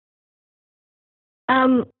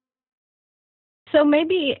 So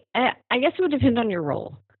maybe I guess it would depend on your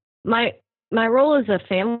role. My role as a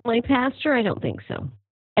family pastor, I don't think so.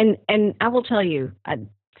 And I will tell you,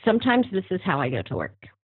 sometimes this is how I go to work.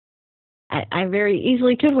 I very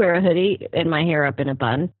easily could wear a hoodie and my hair up in a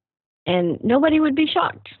bun, and nobody would be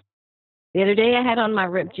shocked. The other day I had on my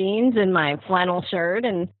ripped jeans and my flannel shirt,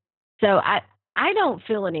 and so I don't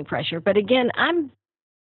feel any pressure. But again, I'm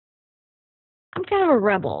kind of a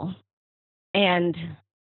rebel, and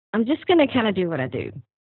I'm just going to kind of do what I do.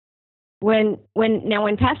 When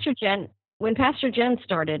Pastor Jen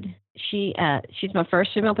started, she's my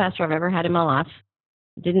first female pastor I've ever had in my life.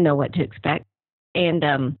 Didn't know what to expect,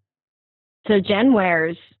 and so Jen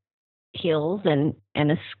wears heels and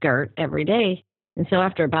a skirt every day. And so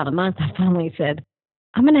after about a month, I finally said,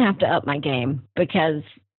 I'm going to have to up my game, because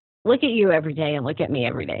look at you every day and look at me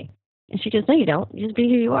every day. And she goes, no, you don't. Just be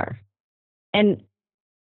who you are. And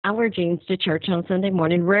I wear jeans to church on Sunday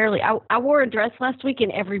morning. Rarely. I wore a dress last week,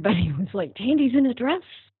 and everybody was like, Tandy's in a dress.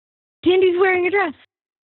 Tandy's wearing a dress.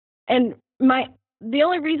 And the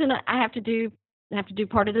only reason I have to do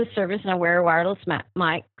part of this service, and I wear a wireless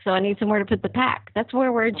mic, so I need somewhere to put the pack. That's where I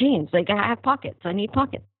wear jeans. Like, I have pockets. I need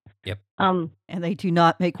pockets. Yep. And they do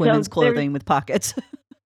not make women's clothing with pockets.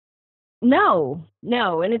 No,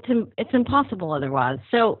 and it's impossible otherwise.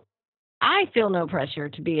 So I feel no pressure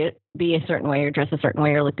to be a certain way, or dress a certain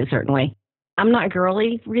way, or look a certain way. I'm not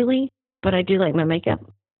girly, really, but I do like my makeup.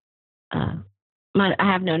 I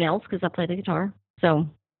have no nails because I play the guitar. So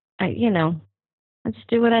I just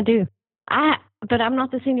do what I do. But I'm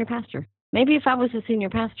not the senior pastor. Maybe if I was a senior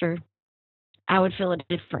pastor, I would feel a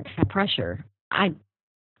different kind of pressure. I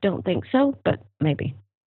don't think so, but maybe.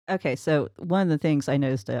 Okay, so one of the things I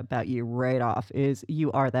noticed about you right off is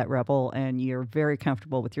you are that rebel, and you're very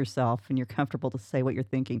comfortable with yourself, and you're comfortable to say what you're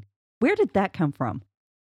thinking. Where did that come from?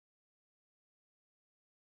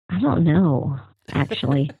 I don't know,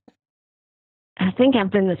 actually. I think I've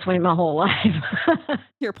been this way my whole life.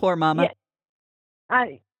 Your poor mama.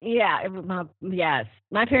 Yes.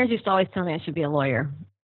 My parents used to always tell me I should be a lawyer,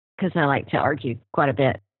 because I like to argue quite a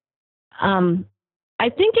bit. I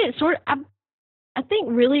think I think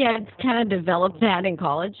really I kind of developed that in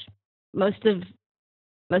college. Most of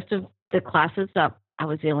the classes, I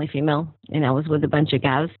was the only female, and I was with a bunch of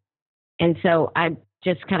guys, and so I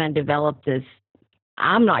just kind of developed this.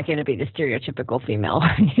 I'm not going to be the stereotypical female.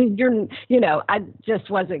 I just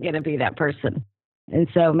wasn't going to be that person. And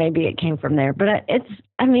so maybe it came from there. But I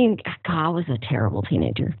was a terrible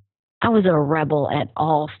teenager. I was a rebel at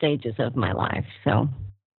all stages of my life. So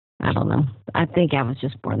I don't know. I think I was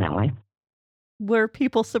just born that way. Were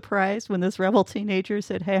people surprised when this rebel teenager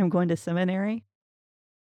said, hey, I'm going to seminary?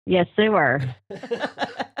 Yes, they were.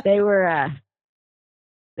 They were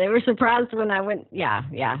surprised when I went. Yeah,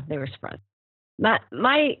 they were surprised.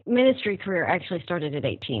 My ministry career actually started at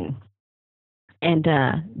 18. And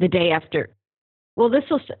the day after, well, this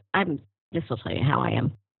will tell you how I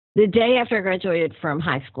am. The day after I graduated from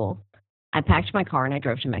high school, I packed my car and I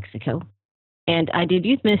drove to Mexico. And I did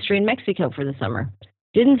youth ministry in Mexico for the summer.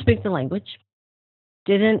 Didn't speak the language.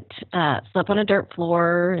 Didn't sleep on a dirt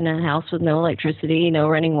floor in a house with no electricity, no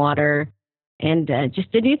running water, and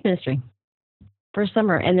just did youth ministry for a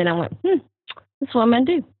summer. And then I went, this is what I'm going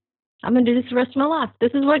to do. I'm going to do this the rest of my life. This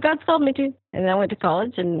is what God's called me to. And then I went to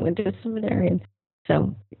college and went to a seminary. And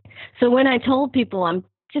so when I told people I'm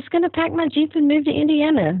just going to pack my Jeep and move to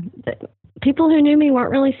Indiana, people who knew me weren't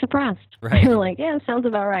really surprised. Right. They were like, yeah, sounds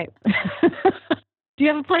about right. Do you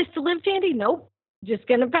have a place to live, Tandy? Nope. Just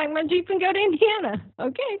going to pack my Jeep and go to Indiana.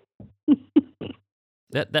 Okay.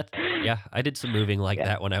 Yeah, I did some moving like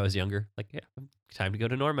that when I was younger. Like, yeah, time to go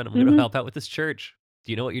to Norman. I'm going to help out with this church.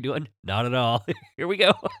 Do you know what you're doing? Not at all. Here we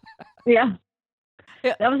go. Yeah.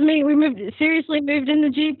 That was me. We moved in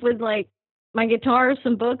the Jeep with like my guitar,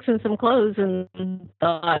 some books, and some clothes, and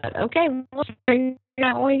thought, okay, we'll figure it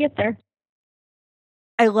out when we get there.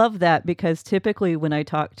 I love that, because typically when I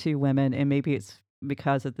talk to women, and maybe it's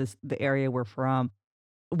because of the area we're from,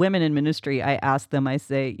 women in ministry, I ask them, I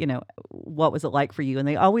say, what was it like for you? And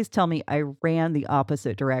they always tell me I ran the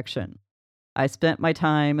opposite direction. I spent my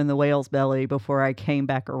time in the whale's belly before I came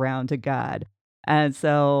back around to God. And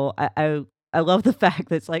so I love the fact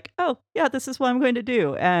that it's like, oh, yeah, this is what I'm going to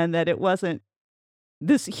do. And that it wasn't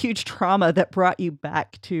this huge trauma that brought you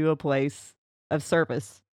back to a place of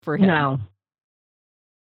service for him. No.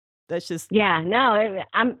 That's just... Yeah, no,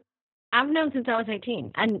 I've known since I was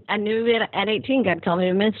 18. I knew that at 18 God called me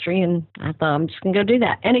to ministry, and I thought I'm just going to go do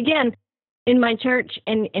that. And again, in my church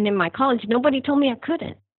and in my college, nobody told me I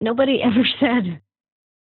couldn't. Nobody ever said,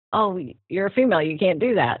 oh, you're a female, you can't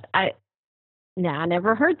do that. I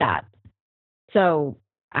never heard that. So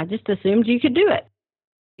I just assumed you could do it.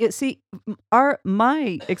 See,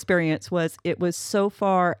 my experience was it was so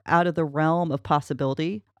far out of the realm of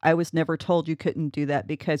possibility. I was never told you couldn't do that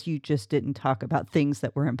because you just didn't talk about things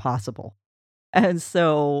that were impossible. And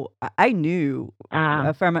so I knew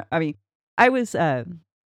I was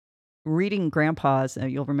reading Grandpa's,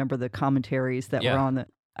 you'll remember the commentaries that were on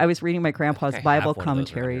I was reading my Grandpa's Bible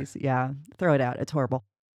commentaries. Yeah, throw it out. It's horrible.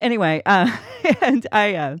 Anyway, and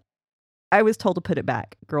I was told to put it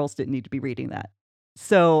back. Girls didn't need to be reading that.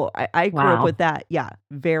 So I grew up with that. Yeah,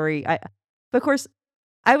 but of course,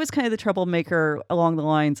 I was kind of the troublemaker along the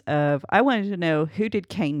lines of I wanted to know, who did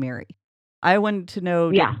Cain marry? I wanted to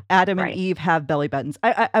know, did Adam and Eve have belly buttons?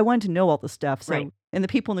 I wanted to know all the stuff. So, and the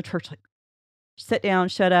people in the church, like, sit down,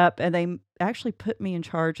 shut up. And they actually put me in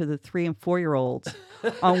charge of the 3 and 4-year-olds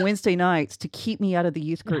on Wednesday nights to keep me out of the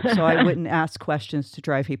youth group so I wouldn't ask questions to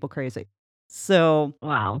drive people crazy. So,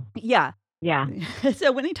 yeah.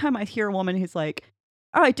 So anytime I hear a woman who's like,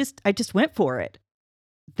 oh, I just went for it.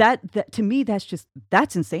 That to me,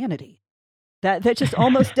 that's insanity. That just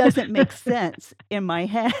almost doesn't make sense in my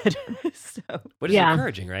head. So, but it's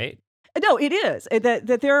encouraging, right? No, it is.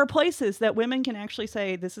 That there are places that women can actually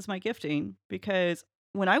say, this is my gifting. Because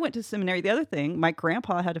when I went to seminary, the other thing, my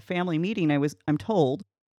grandpa had a family meeting, I'm told,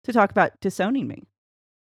 to talk about disowning me.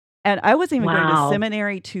 And I wasn't even going to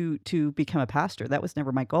seminary to become a pastor. That was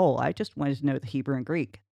never my goal. I just wanted to know the Hebrew and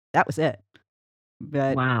Greek. That was it.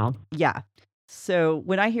 But yeah. So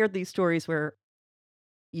when I hear these stories where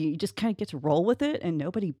you just kind of get to roll with it and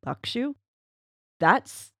nobody bucks you,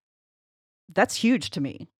 that's huge to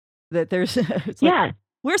me. That there's it's like,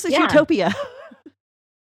 where's this utopia?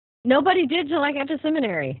 Nobody did till I got to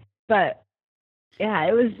seminary. But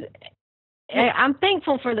it was. I'm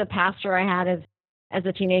thankful for the pastor I had as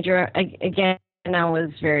a teenager. Again, I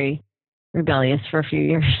was very rebellious for a few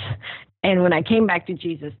years. And when I came back to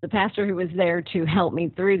Jesus, the pastor who was there to help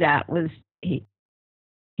me through that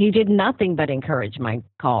he did nothing but encourage my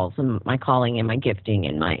calls and my calling and my gifting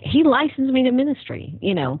and he licensed me to ministry.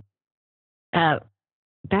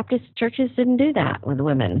 Baptist churches didn't do that with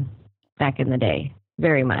women back in the day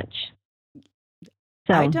very much.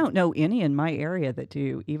 So I don't know any in my area that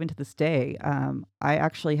do, even to this day. I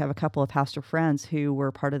actually have a couple of pastor friends who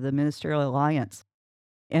were part of the Ministerial Alliance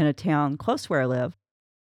in a town close where I live.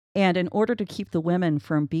 And in order to keep the women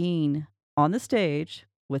from being on the stage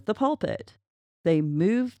with the pulpit, they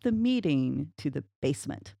moved the meeting to the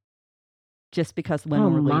basement just because the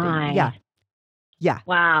women were leading. Yeah.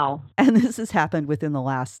 Wow. And this has happened within the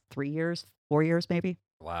last 3 years, 4 years, maybe.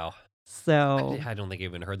 Wow. So I don't think I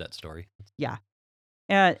even heard that story. Yeah.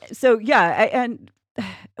 And so, and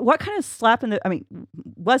what kind of slap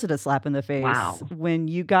was it a slap in the face when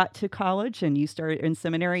you got to college and you started in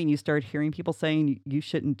seminary and you started hearing people saying you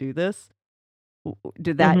shouldn't do this?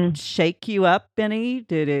 Did that shake you up, Benny?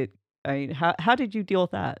 Did it? How did you deal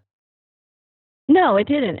with that? No, it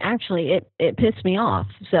didn't. Actually, it pissed me off.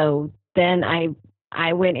 So then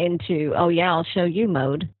I went into, I'll show you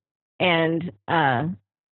mode. And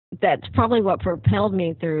that's probably what propelled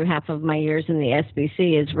me through half of my years in the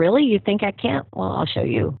SBC is, really? You think I can't? Well, I'll show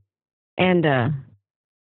you. And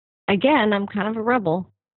again, I'm kind of a rebel.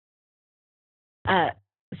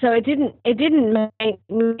 So it didn't make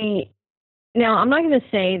me. Now, I'm not going to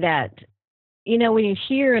say that, when you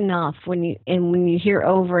hear enough, when you hear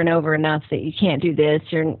over and over enough that you can't do this,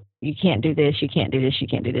 you can't do this, you can't do this, you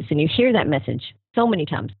can't do this, and you hear that message so many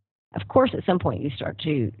times, of course, at some point you start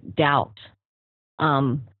to doubt.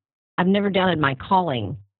 I've never doubted my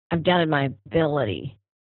calling. I've doubted my ability.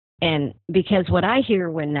 And because what I hear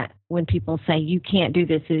when people say you can't do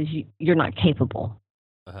this is you're not capable.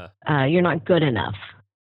 You're not good enough.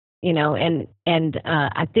 And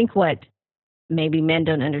I think what maybe men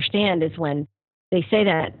don't understand is when they say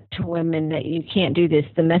that to women that you can't do this,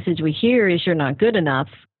 the message we hear is you're not good enough,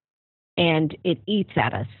 and it eats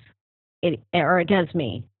at us. It does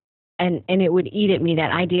me. And it would eat at me.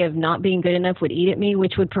 That idea of not being good enough would eat at me,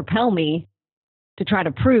 which would propel me to try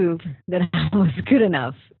to prove that I was good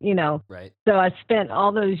enough, Right. So I spent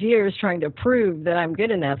all those years trying to prove that I'm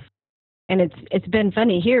good enough. And it's been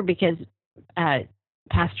funny here because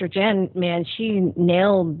Pastor Jen, man, she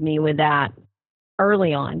nailed me with that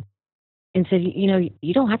early on and said,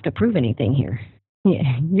 you don't have to prove anything here.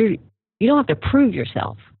 You don't have to prove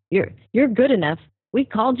yourself. You're good enough. We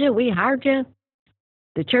called you. We hired you.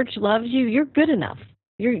 The church loves you. You're good enough.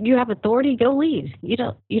 You have authority. Go lead. You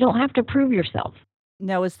don't have to prove yourself.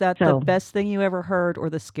 Now, is that the best thing you ever heard or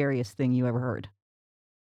the scariest thing you ever heard?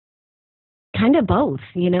 Kind of both,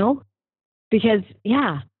 because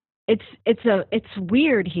it's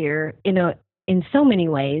weird here in in so many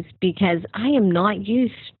ways because I'm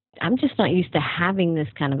just not used to having this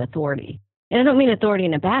kind of authority. And I don't mean authority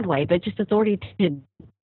in a bad way, but just authority to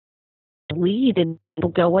lead and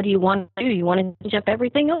go, what do you want to do? You want to change up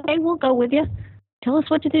everything? Okay, we'll go with you. Tell us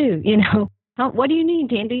what to do. What do you need,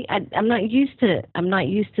 Tandy? I'm not used to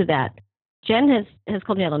that. Jen has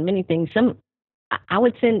called me out on many things. I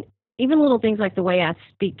would send even little things like the way I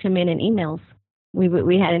speak to men in emails.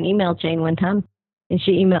 We had an email chain one time, and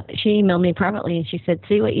she emailed me privately, and she said,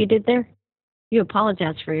 "See what you did there? You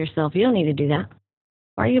apologize for yourself. You don't need to do that.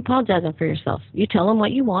 Why are you apologizing for yourself? You tell them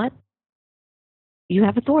what you want. You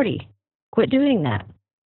have authority. Quit doing that."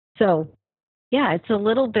 So, yeah, it's a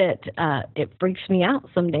little bit. It freaks me out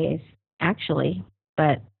some days, actually,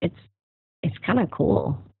 but it's kind of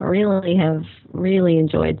cool. I really have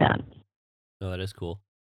enjoyed that. Oh, that is cool.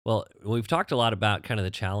 Well, we've talked a lot about kind of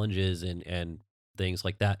the challenges and things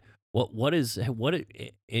like that. What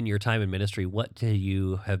in your time in ministry, what to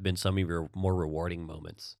you have been some of your more rewarding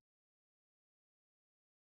moments?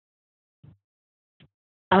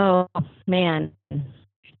 Oh, man.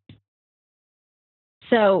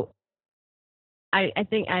 So I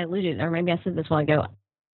think I alluded, or maybe I said this a while ago.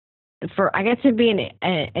 I got to be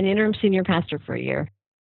an interim senior pastor for a year,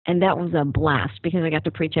 and that was a blast because I got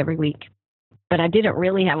to preach every week. But I didn't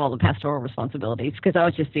really have all the pastoral responsibilities because I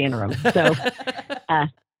was just the interim. So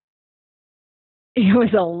it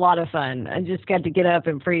was a lot of fun. I just got to get up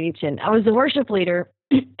and preach. And I was the worship leader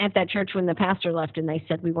at that church when the pastor left, and they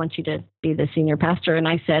said, "We want you to be the senior pastor." And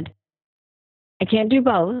I said, "I can't do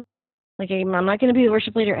both. Like, I'm not going to be the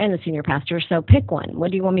worship leader and the senior pastor, so pick one.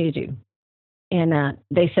 What do you want me to do?" And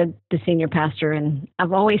they said the senior pastor. And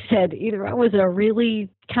I've always said either I was a really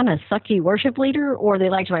kind of sucky worship leader or they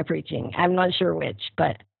liked my preaching. I'm not sure which,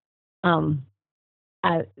 but I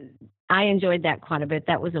enjoyed that quite a bit.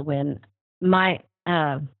 That was a win. I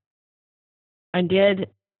did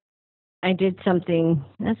something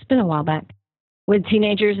that's been a while back with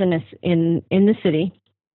teenagers in the city,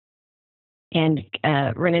 and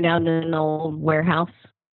rented out an old warehouse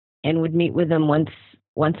and would meet with them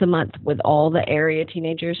once a month with all the area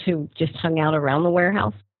teenagers who just hung out around the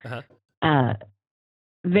warehouse. Uh-huh.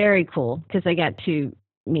 Very cool because I got to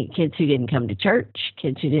meet kids who didn't come to church,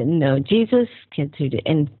 kids who didn't know Jesus, kids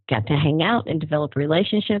and got to hang out and develop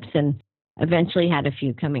relationships, and eventually had a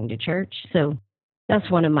few coming to church. So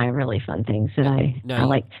that's one of my really fun things that I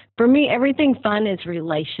like. For me, everything fun is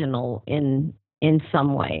relational in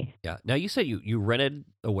some way. Yeah. Now you said you rented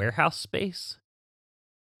a warehouse space,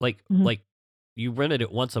 like you rented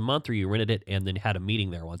it once a month, or you rented it and then had a meeting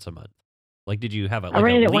there once a month. Like, did you have I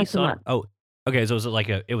rented it once lease a on? month. Oh, okay. So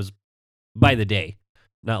it was by the day,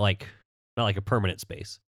 not like a permanent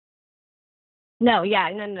space. No, yeah,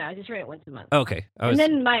 no. I just rented it once a month. Okay.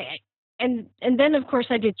 And then of course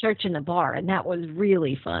I did church in the bar, and that was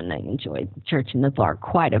really fun. I enjoyed church in the bar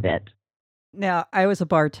quite a bit. Now, I was a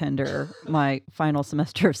bartender my final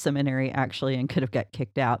semester of seminary, actually, and could have got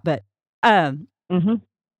kicked out. But I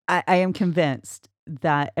am convinced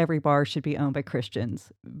that every bar should be owned by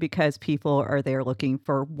Christians because people are there looking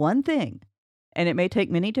for one thing. And it may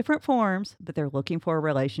take many different forms, but they're looking for a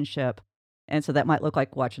relationship. And so that might look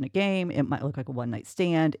like watching a game. It might look like a one-night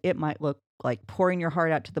stand. It might look like pouring your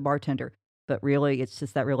heart out to the bartender. But really, it's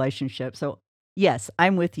just that relationship. So, yes,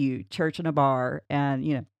 I'm with you. Church and a bar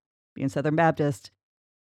and, being Southern Baptist.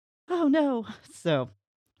 Oh, no. So,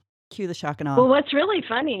 cue the shock and awe. Well, what's really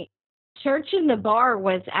funny, church in the bar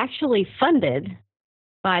was actually funded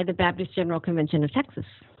by the Baptist General Convention of Texas.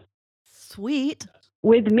 Sweet.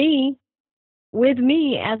 With me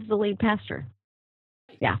as the lead pastor.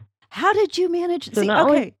 Yeah. How did you manage? So See,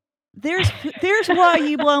 okay, there's why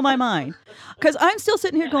you blow my mind. Because I'm still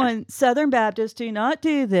sitting here going, Southern Baptists do not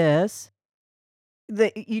do this.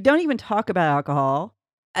 You don't even talk about alcohol.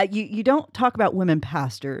 You don't talk about women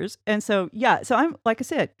pastors. And so, yeah, so I'm, like I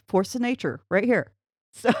said, force of nature right here.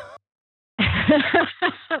 So I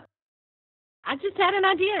just had an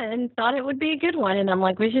idea and thought it would be a good one. And I'm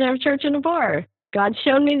like, we should have a church in a bar. God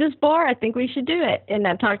showed me this bar. I think we should do it. And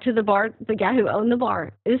I talked to the guy who owned the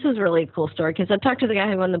bar. This is really a cool story because I talked to the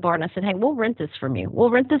guy who owned the bar and I said, hey, we'll rent this from you. We'll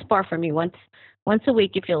rent this bar from you once a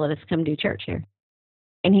week if you'll let us come do church here.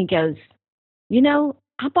 And he goes,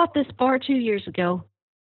 I bought this bar 2 years ago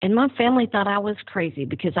and my family thought I was crazy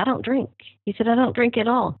because I don't drink. He said, I don't drink at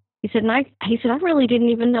all. He said, I really didn't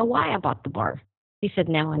even know why I bought the bar. He said,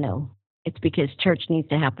 now I know. It's because church needs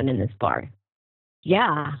to happen in this bar.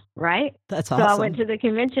 Yeah, right? That's awesome. So I went to the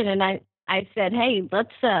convention and I said, hey,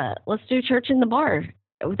 let's do church in the bar.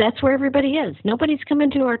 That's where everybody is. Nobody's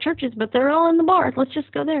coming to our churches, but they're all in the bar. Let's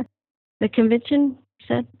just go there. The convention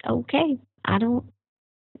said, okay,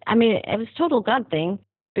 I mean, it was total God thing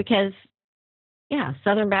because, yeah,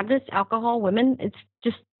 Southern Baptist, alcohol, women, it's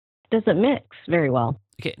just doesn't mix very well.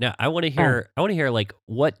 Okay, now I want to hear. I want to hear like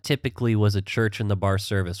what typically was a church in the bar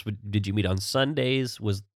service. Did you meet on Sundays?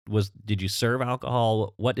 Did you serve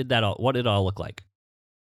alcohol? What did it all look like?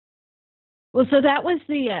 Well, so that was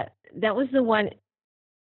the one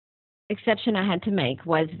exception I had to make,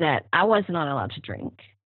 was that I was not allowed to drink,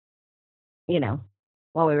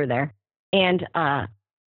 while we were there, and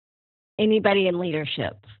anybody in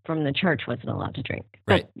leadership from the church wasn't allowed to drink.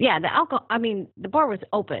 Right. But yeah, the alcohol. I mean, the bar was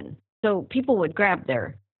open, so people would grab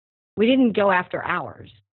we didn't go after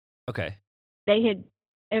hours. Okay.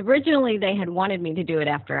 Originally they had wanted me to do it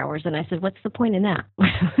after hours, and I said, what's the point in that?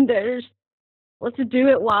 Let's do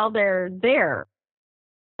it while they're there.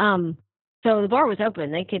 So the bar was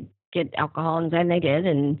open. They could get alcohol, and then they did,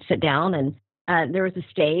 and sit down, and there was a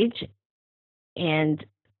stage, and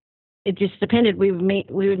it just depended. We would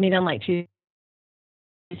meet on like Tuesday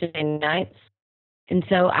nights. And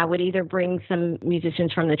so I would either bring some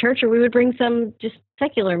musicians from the church, or we would bring some just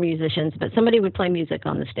secular musicians, but somebody would play music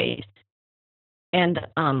on the stage. And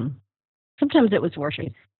sometimes it was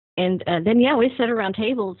worship. And then, we sat around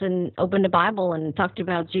tables and opened the Bible and talked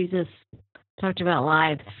about Jesus, talked about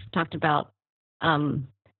life, talked about,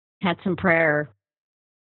 had some prayer,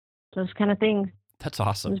 those kind of things. That's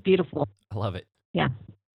awesome. It was beautiful. I love it. Yeah.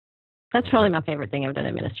 That's probably my favorite thing I've done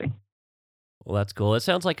in ministry. Well, that's cool. It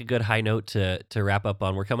sounds like a good high note to wrap up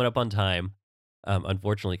on. We're coming up on time,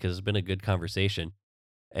 unfortunately, because it's been a good conversation.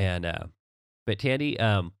 And but Tandy,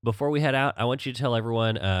 before we head out, I want you to tell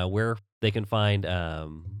everyone where they can find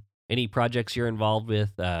any projects you're involved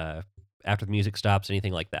with after the music stops,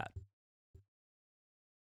 anything like that.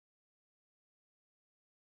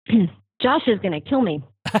 Josh is going to kill me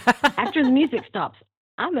after the music stops.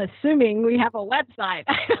 I'm assuming we have a website.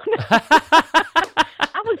 I don't know.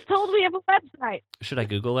 I was told we have a website. Should I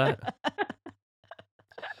Google that?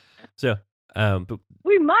 So, but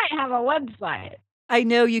we might have a website. I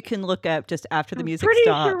know you can look up just after the music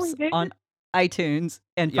stops on iTunes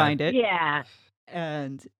and find it. Yeah.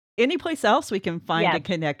 And any place else we can find and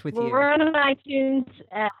connect with you. We're on iTunes.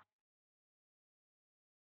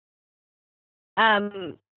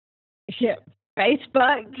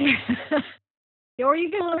 Facebook. Or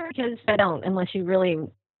you can learn, because I don't, unless you really,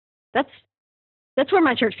 that's where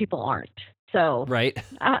my church people aren't. So right.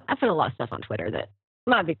 I put a lot of stuff on Twitter that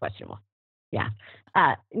might be questionable. Yeah.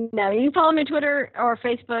 No, you can follow me on Twitter or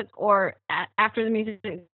Facebook or after the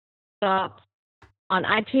music stops on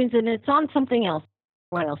iTunes, and it's on something else.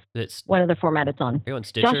 What else? What other format it's on? Are you on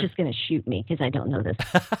Stitcher? Josh is going to shoot me because I don't know this.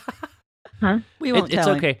 Huh? We won't tell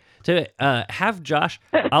him. It's okay. To have Josh,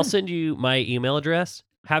 I'll send you my email address.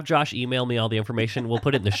 Have Josh email me all the information. We'll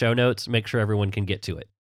put it in the show notes. Make sure everyone can get to it.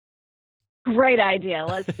 Great idea.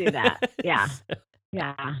 Let's do that. Yeah.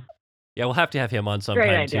 Yeah. Yeah, we'll have to have him on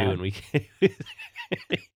sometime too, and we can, he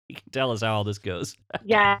can tell us how all this goes.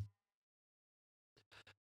 Yeah.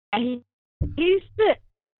 He's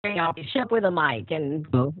shipped with a mic, and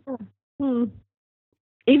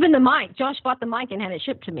even the mic. Josh bought the mic and had it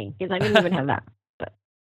shipped to me because I didn't even have that.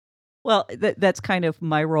 Well, that's kind of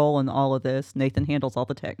my role in all of this. Nathan handles all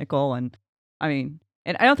the technical, and I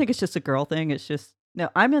don't think it's just a girl thing. It's just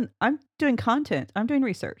I'm doing content. I'm doing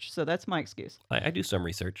research, so that's my excuse. I do some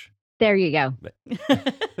research. There you go.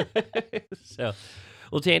 So,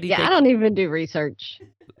 well, Tandy. Yeah, I don't even do research.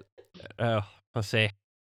 Oh, I'll say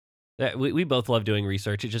that we both love doing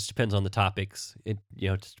research. It just depends on the topics.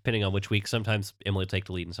 Just depending on which week. Sometimes Emily will take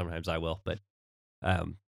the lead, and sometimes I will. But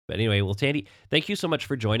anyway, well, Tandy, thank you so much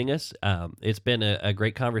for joining us. It's been a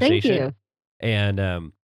great conversation. Thank you.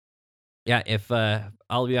 And if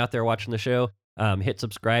all of you out there watching the show, hit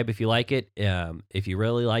subscribe if you like it. If you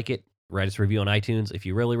really like it, write us a review on iTunes. If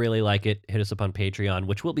you really, really like it, hit us up on Patreon,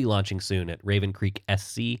 which we'll be launching soon at Raven Creek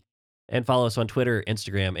SC. And follow us on Twitter,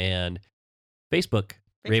 Instagram, and Facebook.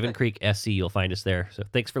 Raven Creek SC. You'll find us there. So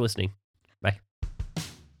thanks for listening. Bye.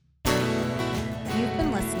 You've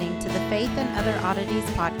been listening to the Faith and Other Oddities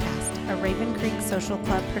podcast, a Raven Creek Social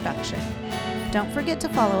Club production. Don't forget to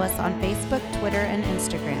follow us on Facebook, Twitter, and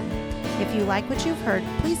Instagram. If you like what you've heard,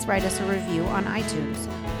 please write us a review on iTunes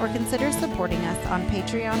or consider supporting us on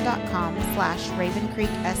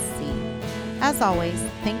patreon.com/RavenCreekSC. As always,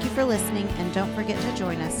 thank you for listening, and don't forget to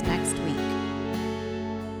join us next week.